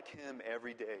more like Him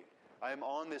every day. I am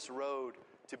on this road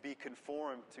to be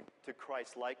conformed to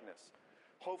Christ's likeness.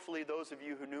 Hopefully those of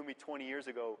you who knew me 20 years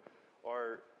ago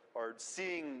are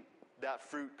seeing that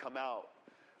fruit come out,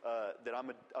 that I'm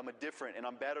a different and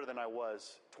I'm better than I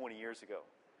was 20 years ago.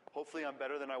 Hopefully I'm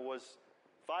better than I was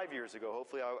 5 years ago.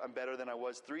 Hopefully I'm better than I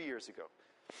was 3 years ago.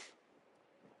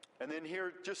 And then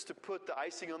here, just to put the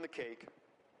icing on the cake,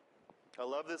 I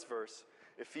love this verse,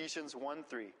 Ephesians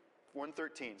 1:13,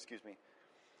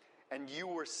 And you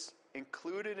were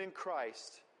included in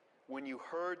Christ when you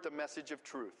heard the message of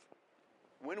truth.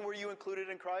 When were you included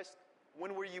in Christ?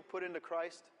 When were you put into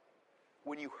Christ?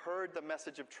 When you heard the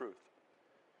message of truth.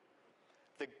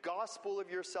 The gospel of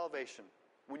your salvation.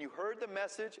 When you heard the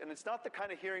message, and it's not the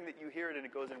kind of hearing that you hear it and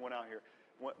it goes in one out here,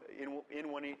 in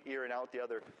one ear and out the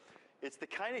other. It's the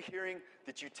kind of hearing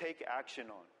that you take action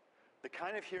on. The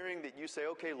kind of hearing that you say,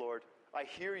 okay, Lord, I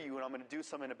hear you and I'm going to do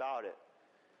something about it.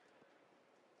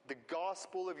 The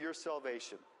gospel of your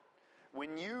salvation.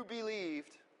 When you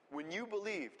believed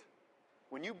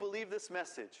this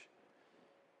message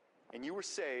and you were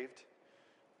saved,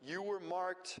 you were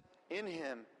marked in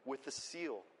Him with the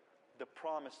seal, the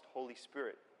promised Holy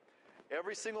Spirit.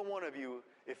 Every single one of you,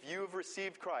 if you have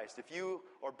received Christ, if you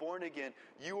are born again,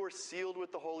 you are sealed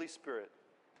with the Holy Spirit.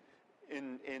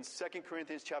 In 2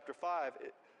 Corinthians chapter 5,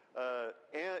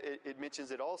 it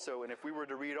mentions it also, and if we were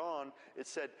to read on, it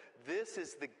said, this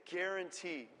is the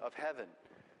guarantee of heaven.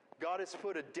 God has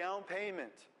put a down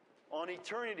payment on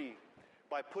eternity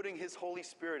by putting His Holy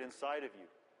Spirit inside of you.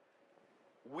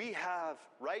 We have,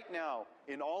 right now,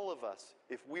 in all of us,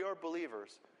 if we are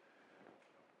believers,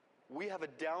 we have a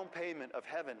down payment of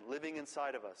heaven living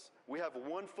inside of us. We have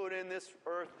one foot in this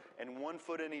earth and one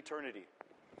foot in eternity.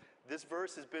 This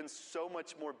verse has been so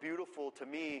much more beautiful to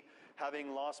me,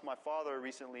 having lost my father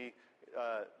recently.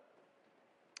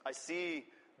 I see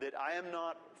that I am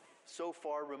not so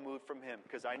far removed from him,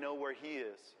 because I know where he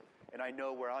is, and I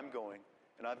know where I'm going.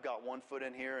 And I've got one foot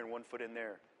in here and one foot in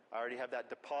there. I already have that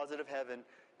deposit of heaven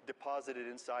deposited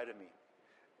inside of me.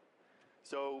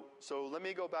 So let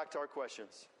me go back to our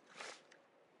questions.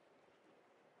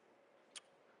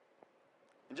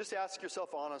 And just ask yourself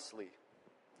honestly,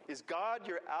 is God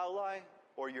your ally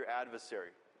or your adversary?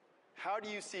 How do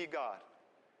you see God?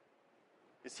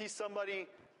 Is he somebody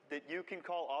that you can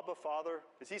call Abba Father?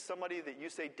 Is he somebody that you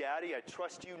say, Daddy, I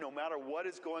trust you no matter what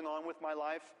is going on with my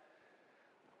life?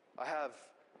 I have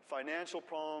financial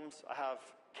problems. I have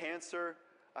cancer.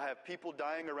 I have people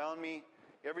dying around me.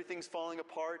 Everything's falling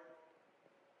apart.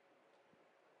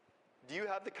 Do you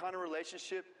have the kind of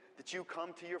relationship that you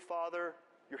come to your Father,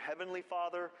 your Heavenly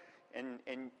Father,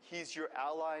 and he's your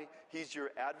ally, he's your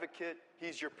advocate,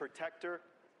 he's your protector?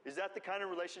 Is that the kind of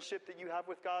relationship that you have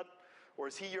with God? Or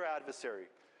is he your adversary?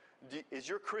 Is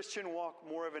your Christian walk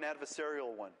more of an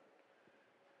adversarial one?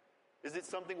 Is it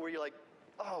something where you're like,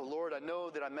 oh, Lord, I know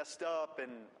that I messed up,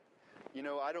 and,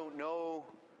 I don't know,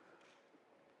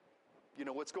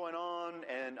 what's going on,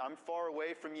 and I'm far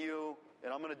away from you,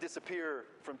 and I'm going to disappear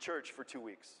from church for 2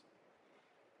 weeks?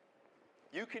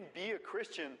 You can be a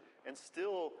Christian and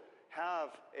still have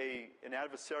an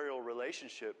adversarial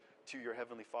relationship to your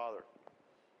Heavenly Father.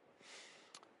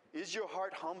 Is your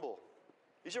heart humble?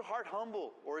 Is your heart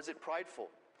humble, or is it prideful?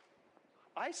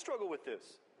 I struggle with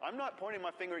this. I'm not pointing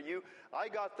my finger at you. I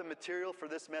got the material for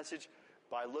this message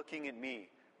by looking at me,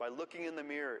 by looking in the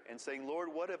mirror and saying, Lord,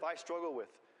 what have I struggled with?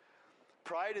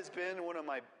 Pride has been one of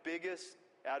my biggest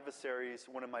adversaries,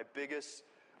 one of my biggest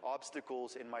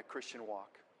obstacles in my Christian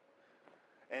walk.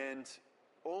 And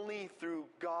only through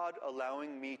God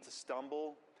allowing me to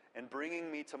stumble and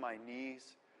bringing me to my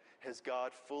knees has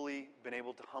God fully been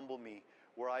able to humble me,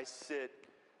 where I sit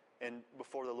and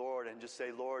before the Lord and just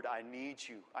say, Lord, I need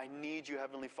you. I need you,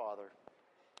 Heavenly Father.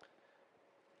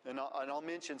 And I'll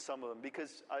mention some of them,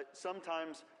 because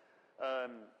sometimes,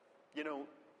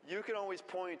 you can always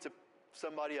point to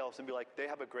somebody else and be like, they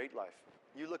have a great life.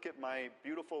 You look at my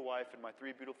beautiful wife and my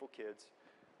 3 beautiful kids,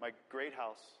 my great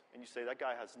house, and you say, that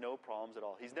guy has no problems at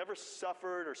all. He's never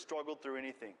suffered or struggled through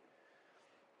anything.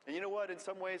 And you know what? In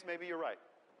some ways, maybe you're right.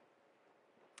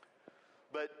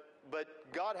 But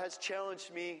God has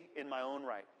challenged me in my own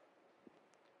right.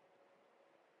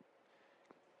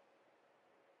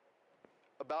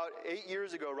 About 8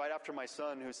 years ago, right after my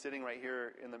son, who's sitting right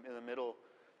here in the middle,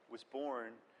 was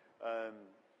born,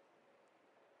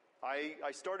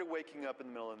 I started waking up in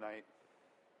the middle of the night,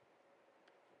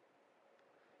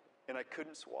 and I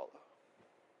couldn't swallow.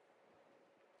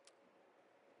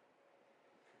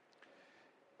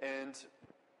 And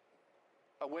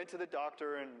I went to the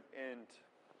doctor and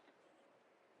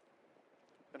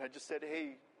I just said,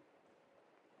 hey,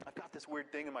 I've got this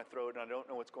weird thing in my throat and I don't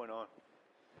know what's going on.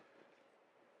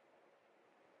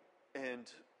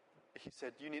 And he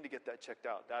said, you need to get that checked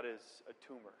out. That is a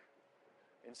tumor.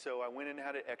 And so I went and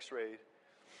had it x-rayed,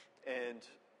 and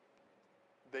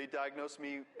they diagnosed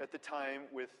me at the time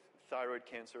with thyroid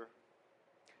cancer.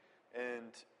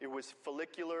 And it was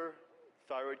follicular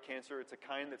thyroid cancer. It's a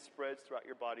kind that spreads throughout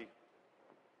your body.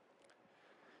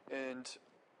 And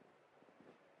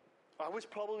I was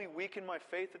probably weak in my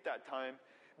faith at that time,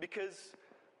 because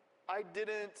I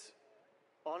didn't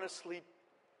honestly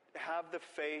have the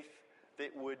faith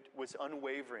that was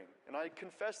unwavering. And I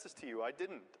confess this to you, I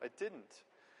didn't.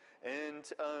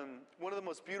 And one of the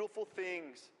most beautiful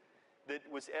things that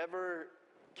was ever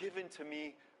given to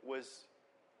me was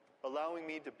allowing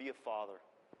me to be a father.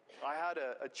 I had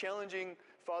a challenging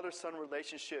father-son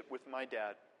relationship with my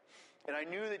dad. And I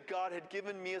knew that God had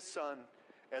given me a son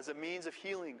as a means of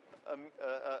healing,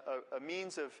 a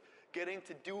means of getting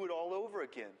to do it all over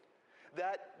again.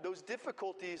 That those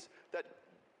difficulties,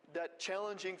 that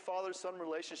challenging father-son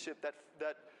relationship,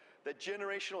 that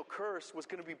generational curse was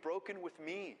going to be broken with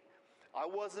me. I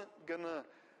wasn't going to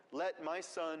let my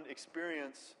son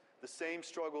experience the same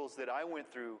struggles that I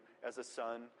went through as a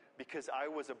son, because I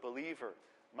was a believer.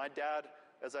 My dad,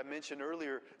 as I mentioned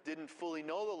earlier, didn't fully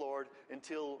know the Lord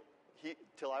until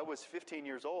I was 15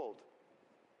 years old.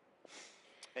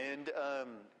 And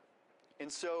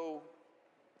so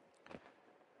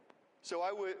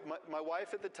my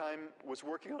wife at the time was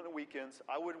working on the weekends.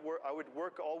 I would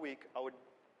work all week. I would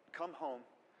come home.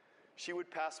 She would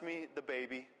pass me the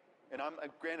baby, And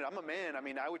granted, I'm a man. I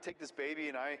mean, I would take this baby,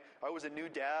 and I was a new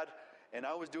dad, and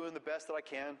I was doing the best that I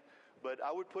can. But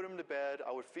I would put him to bed.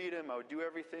 I would feed him. I would do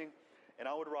everything. And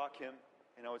I would rock him.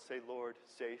 And I would say, Lord,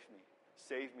 save me.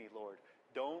 Save me, Lord.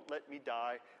 Don't let me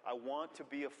die. I want to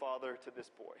be a father to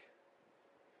this boy.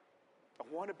 I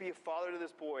want to be a father to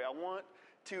this boy. I want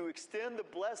to extend the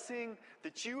blessing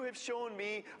that you have shown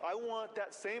me. I want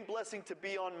that same blessing to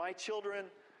be on my children.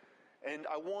 And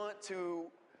I want to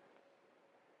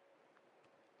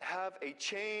have a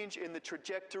change in the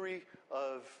trajectory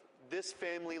of this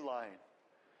family line.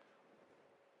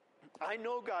 I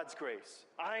know God's grace.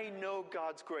 I know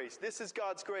God's grace. This is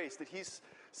God's grace, that He's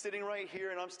sitting right here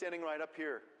and I'm standing right up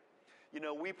here. You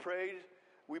know, we prayed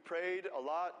a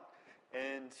lot,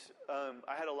 and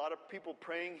I had a lot of people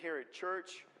praying here at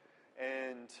church,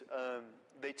 and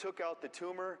they took out the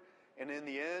tumor, and in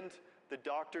the end, the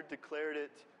doctor declared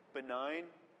it benign,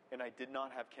 and I did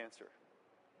not have cancer.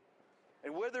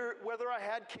 And whether I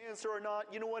had cancer or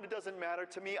not, you know what? It doesn't matter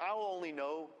to me. I'll only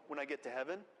know when I get to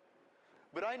heaven.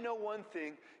 But I know one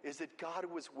thing, is that God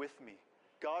was with me.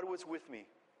 God was with me.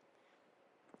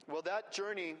 Well, that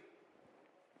journey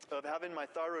of having my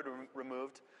thyroid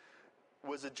removed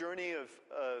was a journey of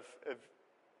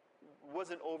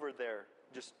wasn't over there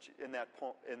just in that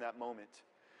moment.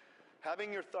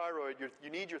 Having your thyroid, you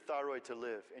need your thyroid to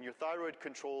live, and your thyroid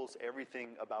controls everything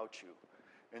about you.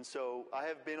 And so I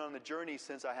have been on the journey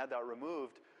since I had that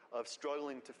removed of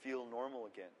struggling to feel normal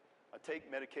again. I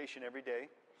take medication every day,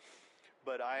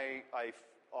 but I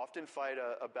often fight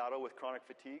a battle with chronic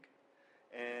fatigue,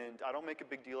 and I don't make a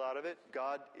big deal out of it.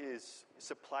 God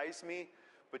supplies me,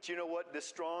 but you know what? The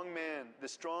strong man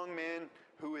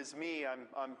who is me,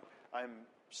 I'm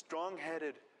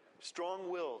strong-headed,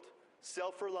 strong-willed,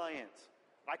 self-reliant.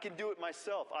 I can do it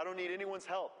myself. I don't need anyone's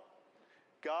help.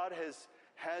 God has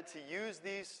had to use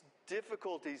these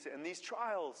difficulties and these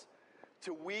trials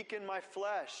to weaken my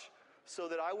flesh so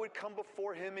that I would come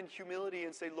before Him in humility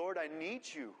and say, Lord, I need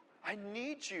you. I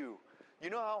need you. You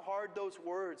know how hard those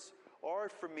words are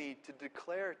for me to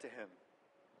declare to Him.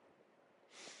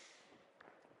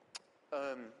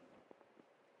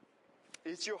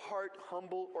 Is your heart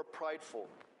humble or prideful?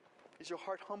 Is your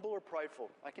heart humble or prideful?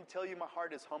 I can tell you my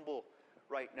heart is humble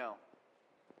right now.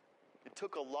 It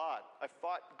took a lot. I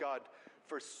fought God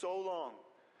for so long.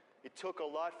 It took a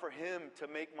lot for Him to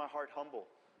make my heart humble.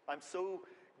 I'm so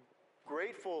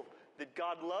grateful that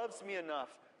God loves me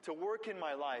enough to work in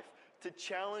my life, to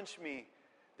challenge me,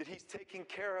 that He's taking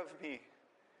care of me,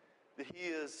 that He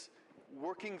is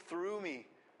working through me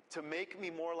to make me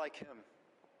more like Him.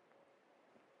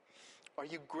 Are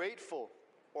you grateful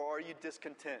or are you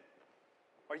discontent?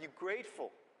 Are you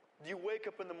grateful? Do you wake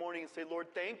up in the morning and say, Lord,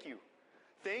 thank you.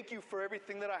 Thank you for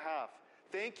everything that I have.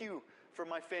 Thank you for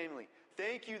my family.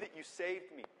 Thank you that you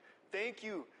saved me. Thank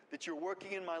you that you're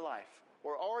working in my life.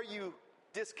 Or are you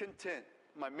discontent?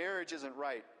 My marriage isn't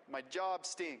right. My job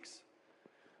stinks.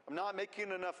 I'm not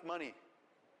making enough money.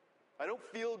 I don't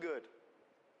feel good.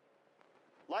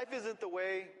 Life isn't the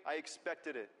way I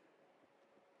expected it.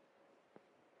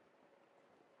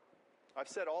 I've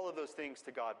said all of those things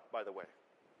to God, by the way.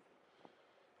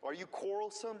 Are you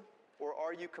quarrelsome or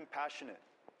are you compassionate?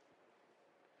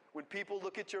 When people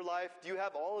look at your life, do you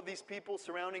have all of these people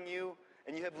surrounding you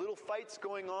and you have little fights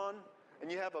going on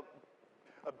and you have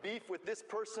a beef with this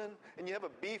person and you have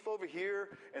a beef over here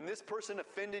and this person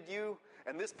offended you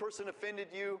and this person offended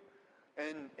you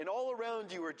and all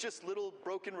around you are just little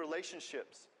broken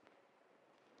relationships?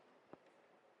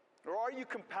 Or are you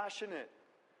compassionate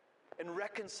and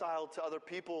reconciled to other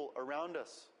people around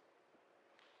us?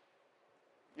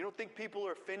 You don't think people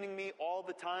are offending me all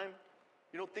the time?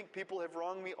 You don't think people have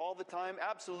wronged me all the time?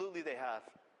 Absolutely they have.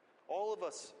 All of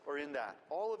us are in that.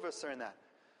 All of us are in that.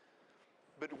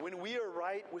 But when we are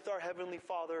right with our Heavenly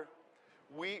Father,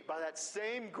 we, by that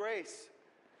same grace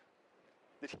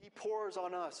that He pours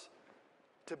on us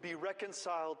to be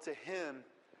reconciled to Him,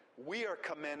 we are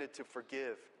commanded to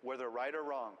forgive, whether right or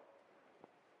wrong.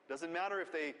 Doesn't matter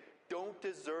if they don't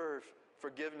deserve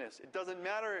forgiveness. It doesn't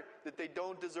matter that they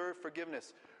don't deserve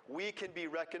forgiveness. We can be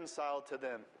reconciled to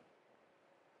them.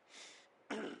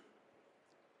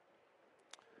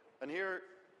 And here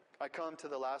I come to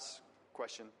the last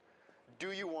question.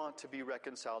 Do you want to be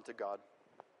reconciled to God?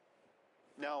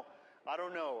 Now, I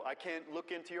don't know. I can't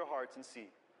look into your hearts and see.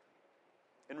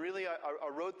 And really, I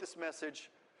wrote this message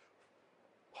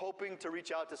hoping to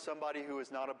reach out to somebody who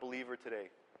is not a believer today.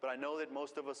 But I know that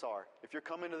most of us are. If you're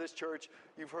coming to this church,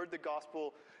 you've heard the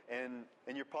gospel, and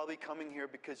you're probably coming here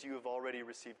because you have already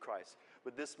received Christ.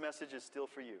 But this message is still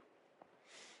for you.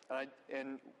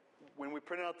 And when we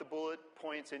printed out the bullet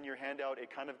points in your handout,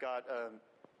 it kind of got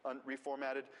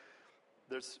reformatted.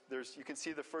 You can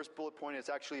see the first bullet point. It's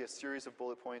actually a series of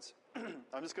bullet points.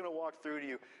 I'm just going to walk through to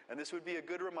you. And this would be a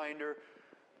good reminder,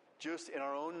 just in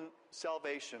our own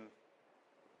salvation,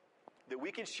 that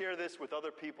we can share this with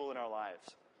other people in our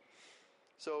lives.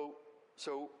 So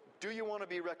do you want to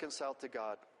be reconciled to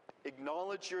God?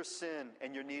 Acknowledge your sin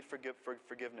and your need for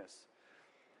forgiveness.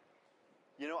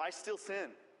 I still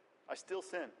sin.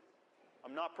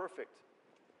 I'm not perfect.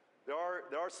 There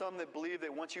are some that believe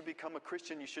that once you become a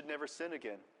Christian, you should never sin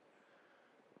again.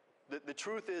 The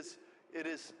truth is, it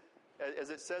is, as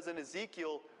it says in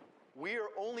Ezekiel, we are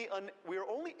only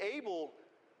able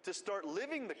to start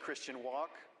living the Christian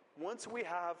walk once we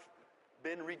have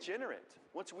been regenerate,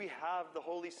 once we have the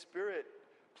Holy Spirit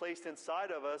placed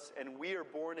inside of us and we are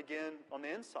born again on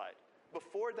the inside.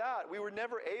 Before that, we were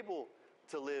never able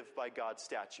to live by God's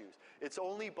statutes. It's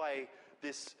only by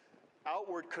this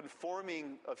outward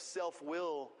conforming of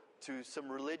self-will to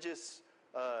some religious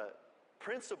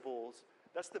principles.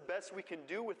 That's the best we can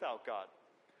do without God.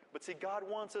 But see, God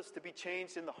wants us to be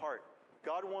changed in the heart.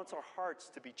 God wants our hearts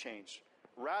to be changed.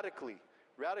 Radically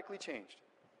changed.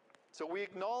 So we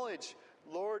acknowledge,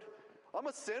 Lord, I'm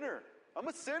a sinner.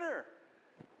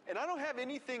 And I don't have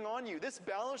anything on you. This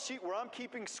balance sheet where I'm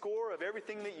keeping score of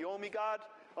everything that you owe me, God,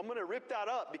 I'm going to rip that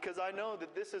up because I know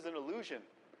that this is an illusion.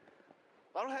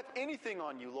 I don't have anything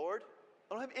on you, Lord.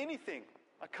 I don't have anything.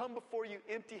 I come before you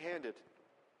empty-handed.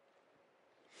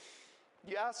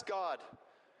 You ask God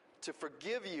to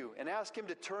forgive you and ask Him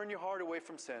to turn your heart away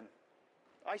from sin.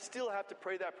 I still have to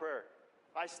pray that prayer.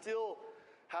 I still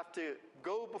have to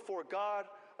go before God.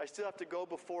 I still have to go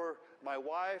before my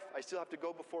wife. I still have to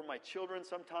go before my children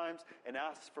sometimes and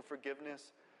ask for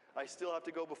forgiveness. I still have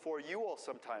to go before you all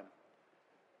sometime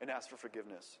and ask for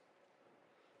forgiveness.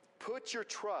 Put your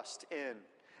trust in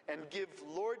and give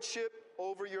lordship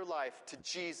over your life to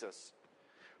Jesus,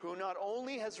 who not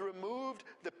only has removed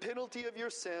the penalty of your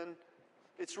sin,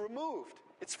 it's removed.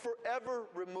 It's forever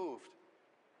removed.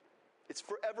 It's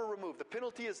forever removed. The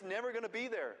penalty is never going to be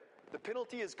there. The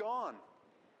penalty is gone.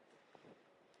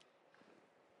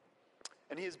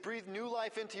 And He has breathed new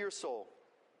life into your soul.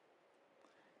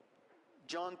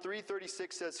 John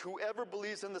 3:36 says, "Whoever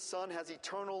believes in the Son has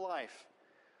eternal life.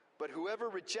 But whoever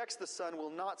rejects the Son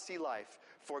will not see life,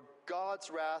 for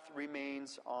God's wrath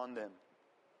remains on them."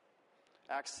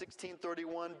 Acts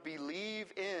 16:31,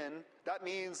 believe in, that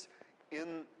means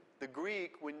in the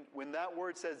Greek, when that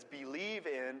word says believe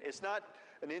in, it's not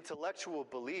an intellectual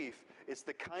belief. It's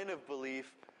the kind of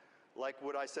belief, like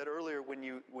what I said earlier, when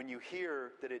you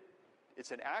hear that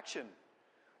it's an action.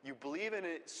 You believe in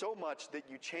it so much that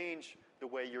you change the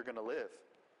way you're going to live.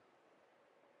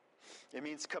 It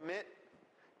means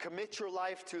commit your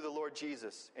life to the Lord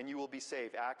Jesus, and you will be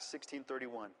saved. Acts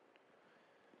 16:31.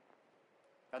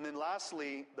 And then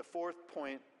lastly, the fourth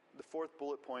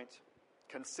bullet point,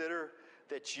 consider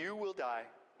that you will die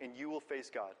and you will face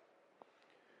God.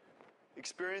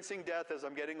 Experiencing death as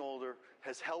I'm getting older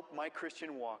has helped my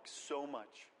Christian walk so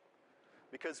much.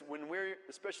 Because when we're,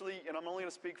 especially, and I'm only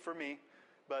going to speak for me,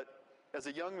 but as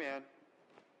a young man,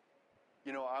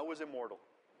 I was immortal.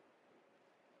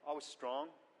 I was strong.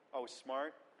 I was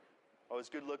smart. I was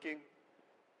good looking.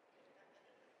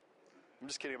 I'm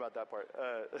just kidding about that part.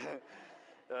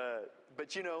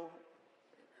 But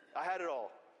I had it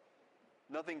all.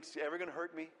 Nothing's ever going to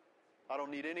hurt me. I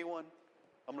don't need anyone.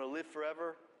 I'm going to live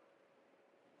forever.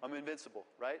 I'm invincible,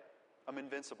 right? I'm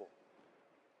invincible.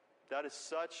 That is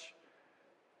such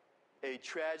a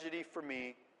tragedy for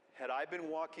me. Had I been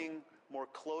walking more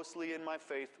closely in my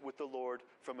faith with the Lord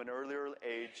from an earlier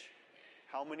age,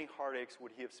 how many heartaches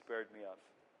would He have spared me of?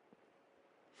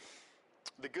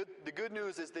 The good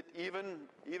news is that even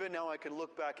now I can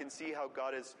look back and see how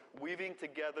God is weaving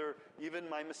together even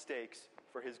my mistakes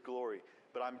for His glory.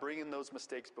 But I'm bringing those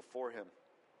mistakes before Him.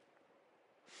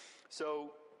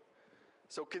 So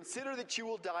consider that you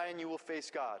will die and you will face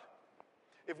God.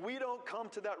 If we don't come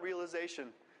to that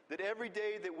realization that every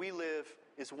day that we live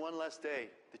is one less day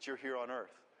that you're here on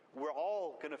earth, we're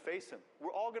all going to face Him.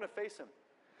 We're all going to face Him.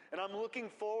 And I'm looking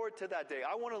forward to that day.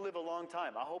 I want to live a long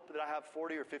time. I hope that I have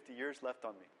 40 or 50 years left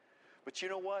on me. But you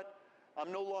know what?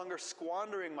 I'm no longer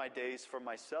squandering my days for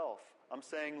myself. I'm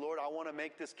saying, Lord, I want to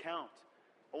make this count.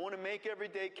 I want to make every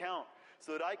day count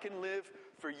so that I can live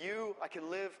for you. I can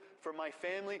live for my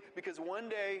family. Because one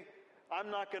day, I'm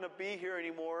not going to be here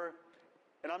anymore.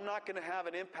 And I'm not going to have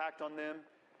an impact on them.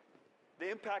 The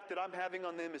impact that I'm having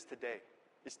on them is today.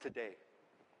 It's today.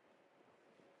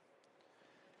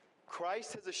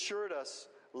 Christ has assured us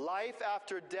life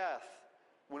after death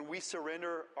when we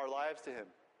surrender our lives to Him.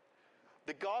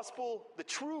 The gospel, the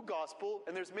true gospel,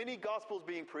 and there's many gospels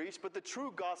being preached, but the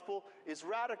true gospel is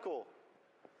radical.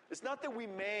 It's not that we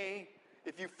may,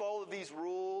 if you follow these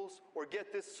rules or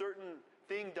get this certain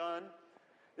thing done,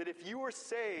 that if you are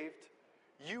saved,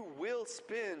 you will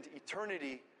spend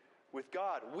eternity with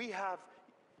God. We have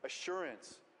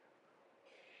assurance.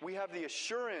 We have the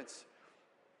assurance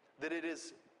that it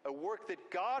is a work that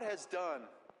God has done.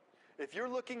 If you're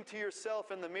looking to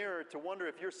yourself in the mirror to wonder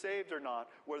if you're saved or not,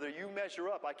 whether you measure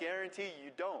up, I guarantee you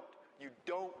don't. You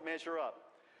don't measure up.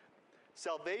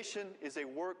 Salvation is a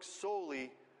work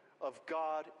solely of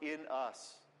God in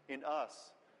us. In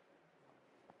us.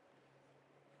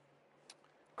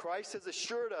 Christ has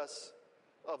assured us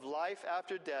of life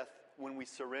after death when we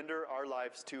surrender our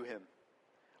lives to Him.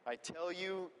 I tell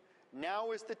you,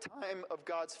 now is the time of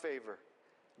God's favor.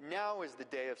 Now is the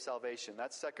day of salvation.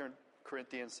 That's 2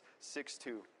 Corinthians 6:2.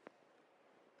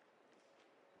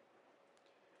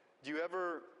 Do you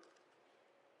ever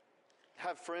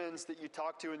have friends that you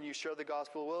talk to and you share the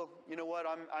gospel? Well, you know what?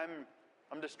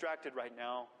 I'm distracted right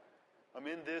now. I'm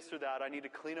in this or that. I need to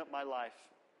clean up my life.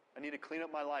 I need to clean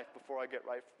up my life before I get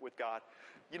right with God.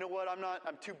 You know what?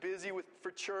 I'm too busy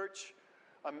for church.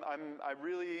 I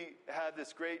really have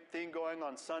this great thing going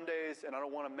on Sundays, and I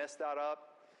don't want to mess that up.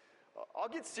 I'll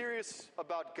get serious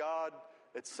about God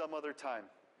at some other time.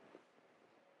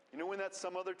 You know when that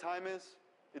some other time is?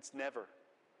 It's never.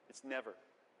 It's never.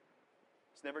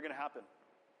 It's never going to happen.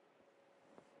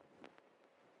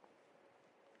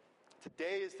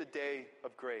 Today is the day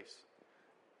of grace.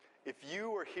 If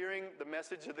you are hearing the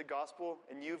message of the gospel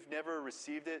and you've never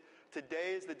received it,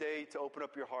 today is the day to open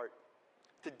up your heart.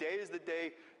 Today is the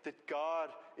day that God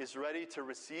is ready to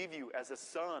receive you as a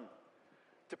son,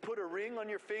 to put a ring on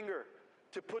your finger,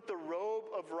 to put the robe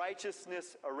of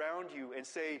righteousness around you and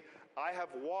say, I have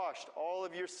washed all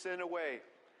of your sin away.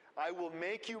 I will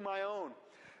make you my own.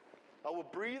 I will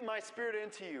breathe my spirit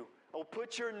into you. I will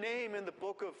put your name in the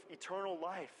book of eternal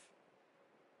life.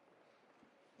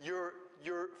 Your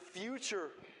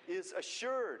future is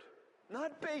assured,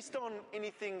 not based on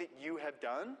anything that you have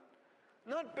done,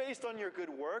 not based on your good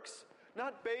works,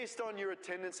 not based on your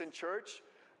attendance in church,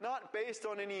 not based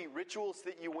on any rituals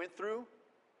that you went through,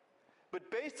 but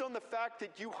based on the fact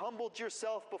that you humbled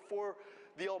yourself before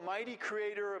the Almighty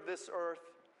Creator of this earth,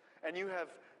 and you have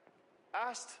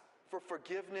asked for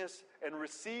forgiveness and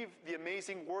received the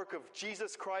amazing work of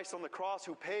Jesus Christ on the cross,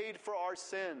 who paid for our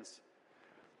sins.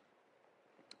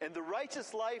 And the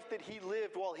righteous life that He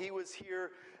lived while He was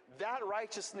here, that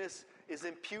righteousness is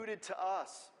imputed to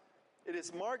us. It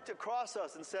is marked across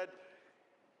us and said,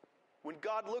 when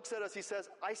God looks at us, He says,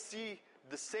 I see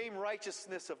the same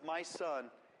righteousness of my Son,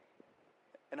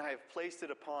 and I have placed it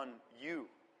upon you.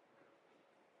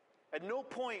 At no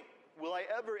point will I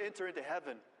ever enter into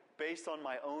heaven based on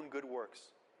my own good works.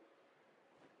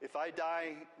 If I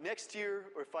die next year,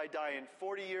 or if I die in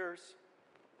 40 years,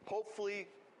 hopefully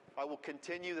I will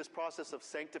continue this process of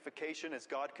sanctification as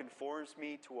God conforms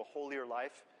me to a holier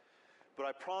life. But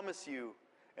I promise you,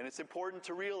 and it's important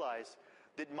to realize,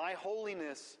 that my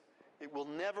holiness, it will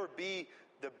never be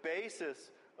the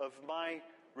basis of my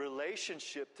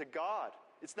relationship to God.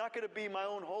 It's not going to be my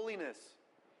own holiness.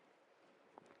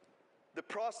 The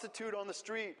prostitute on the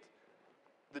street,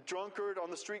 the drunkard on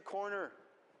the street corner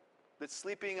that's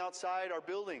sleeping outside our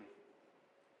building,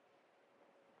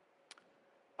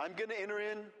 I'm going to enter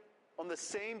in on the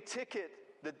same ticket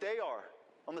that they are,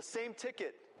 on the same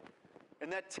ticket.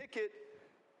 And that ticket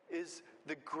is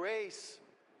the grace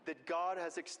that God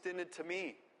has extended to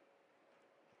me.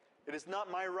 It is not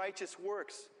my righteous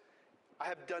works. I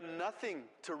have done nothing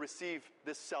to receive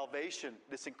this salvation,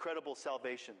 this incredible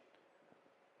salvation.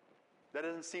 That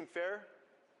doesn't seem fair?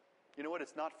 You know what?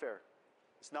 It's not fair.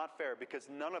 It's not fair because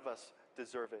none of us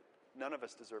deserve it. None of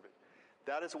us deserve it.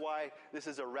 That is why this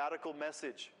is a radical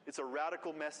message. It's a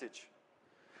radical message.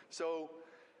 So,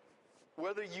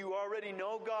 whether you already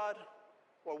know God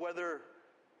or whether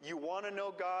you want to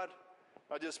know God,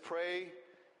 I just pray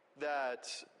that,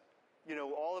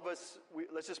 all of us,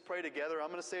 let's just pray together. I'm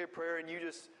going to say a prayer and you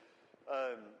just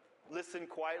listen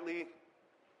quietly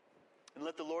and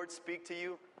let the Lord speak to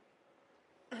you.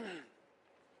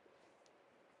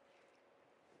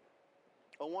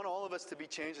 I want all of us to be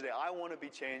changed today. I want to be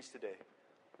changed today.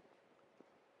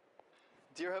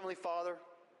 Dear Heavenly Father,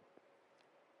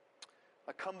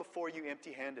 I come before you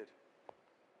empty-handed.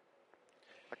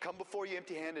 I come before you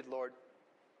empty-handed, Lord.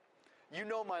 You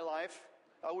know my life.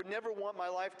 I would never want my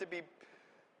life to be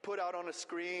put out on a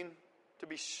screen, to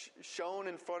be shown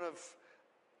in front of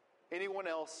anyone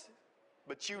else.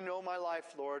 But you know my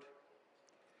life, Lord.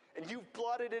 And you've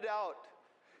blotted it out.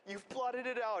 You've blotted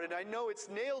it out, and I know it's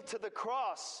nailed to the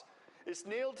cross. It's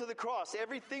nailed to the cross.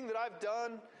 Everything that I've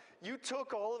done, you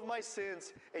took all of my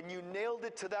sins, and you nailed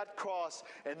it to that cross,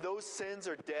 and those sins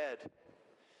are dead.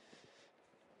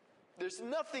 There's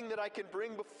nothing that I can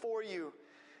bring before you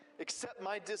except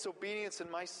my disobedience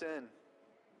and my sin.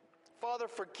 Father,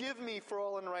 forgive me for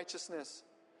all unrighteousness.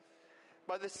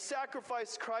 By the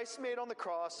sacrifice Christ made on the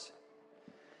cross,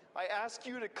 I ask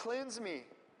you to cleanse me.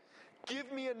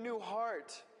 Give me a new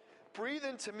heart. Breathe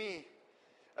into me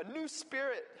a new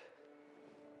spirit.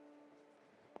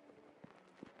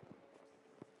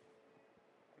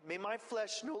 May my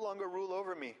flesh no longer rule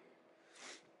over me,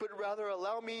 but rather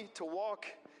allow me to walk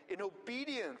in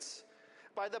obedience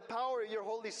by the power of your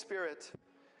Holy Spirit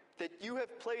that you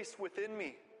have placed within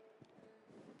me.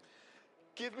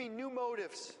 Give me new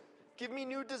motives. Give me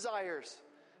new desires.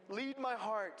 Lead my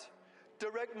heart.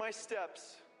 Direct my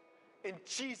steps. In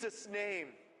Jesus' name,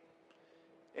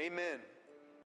 amen.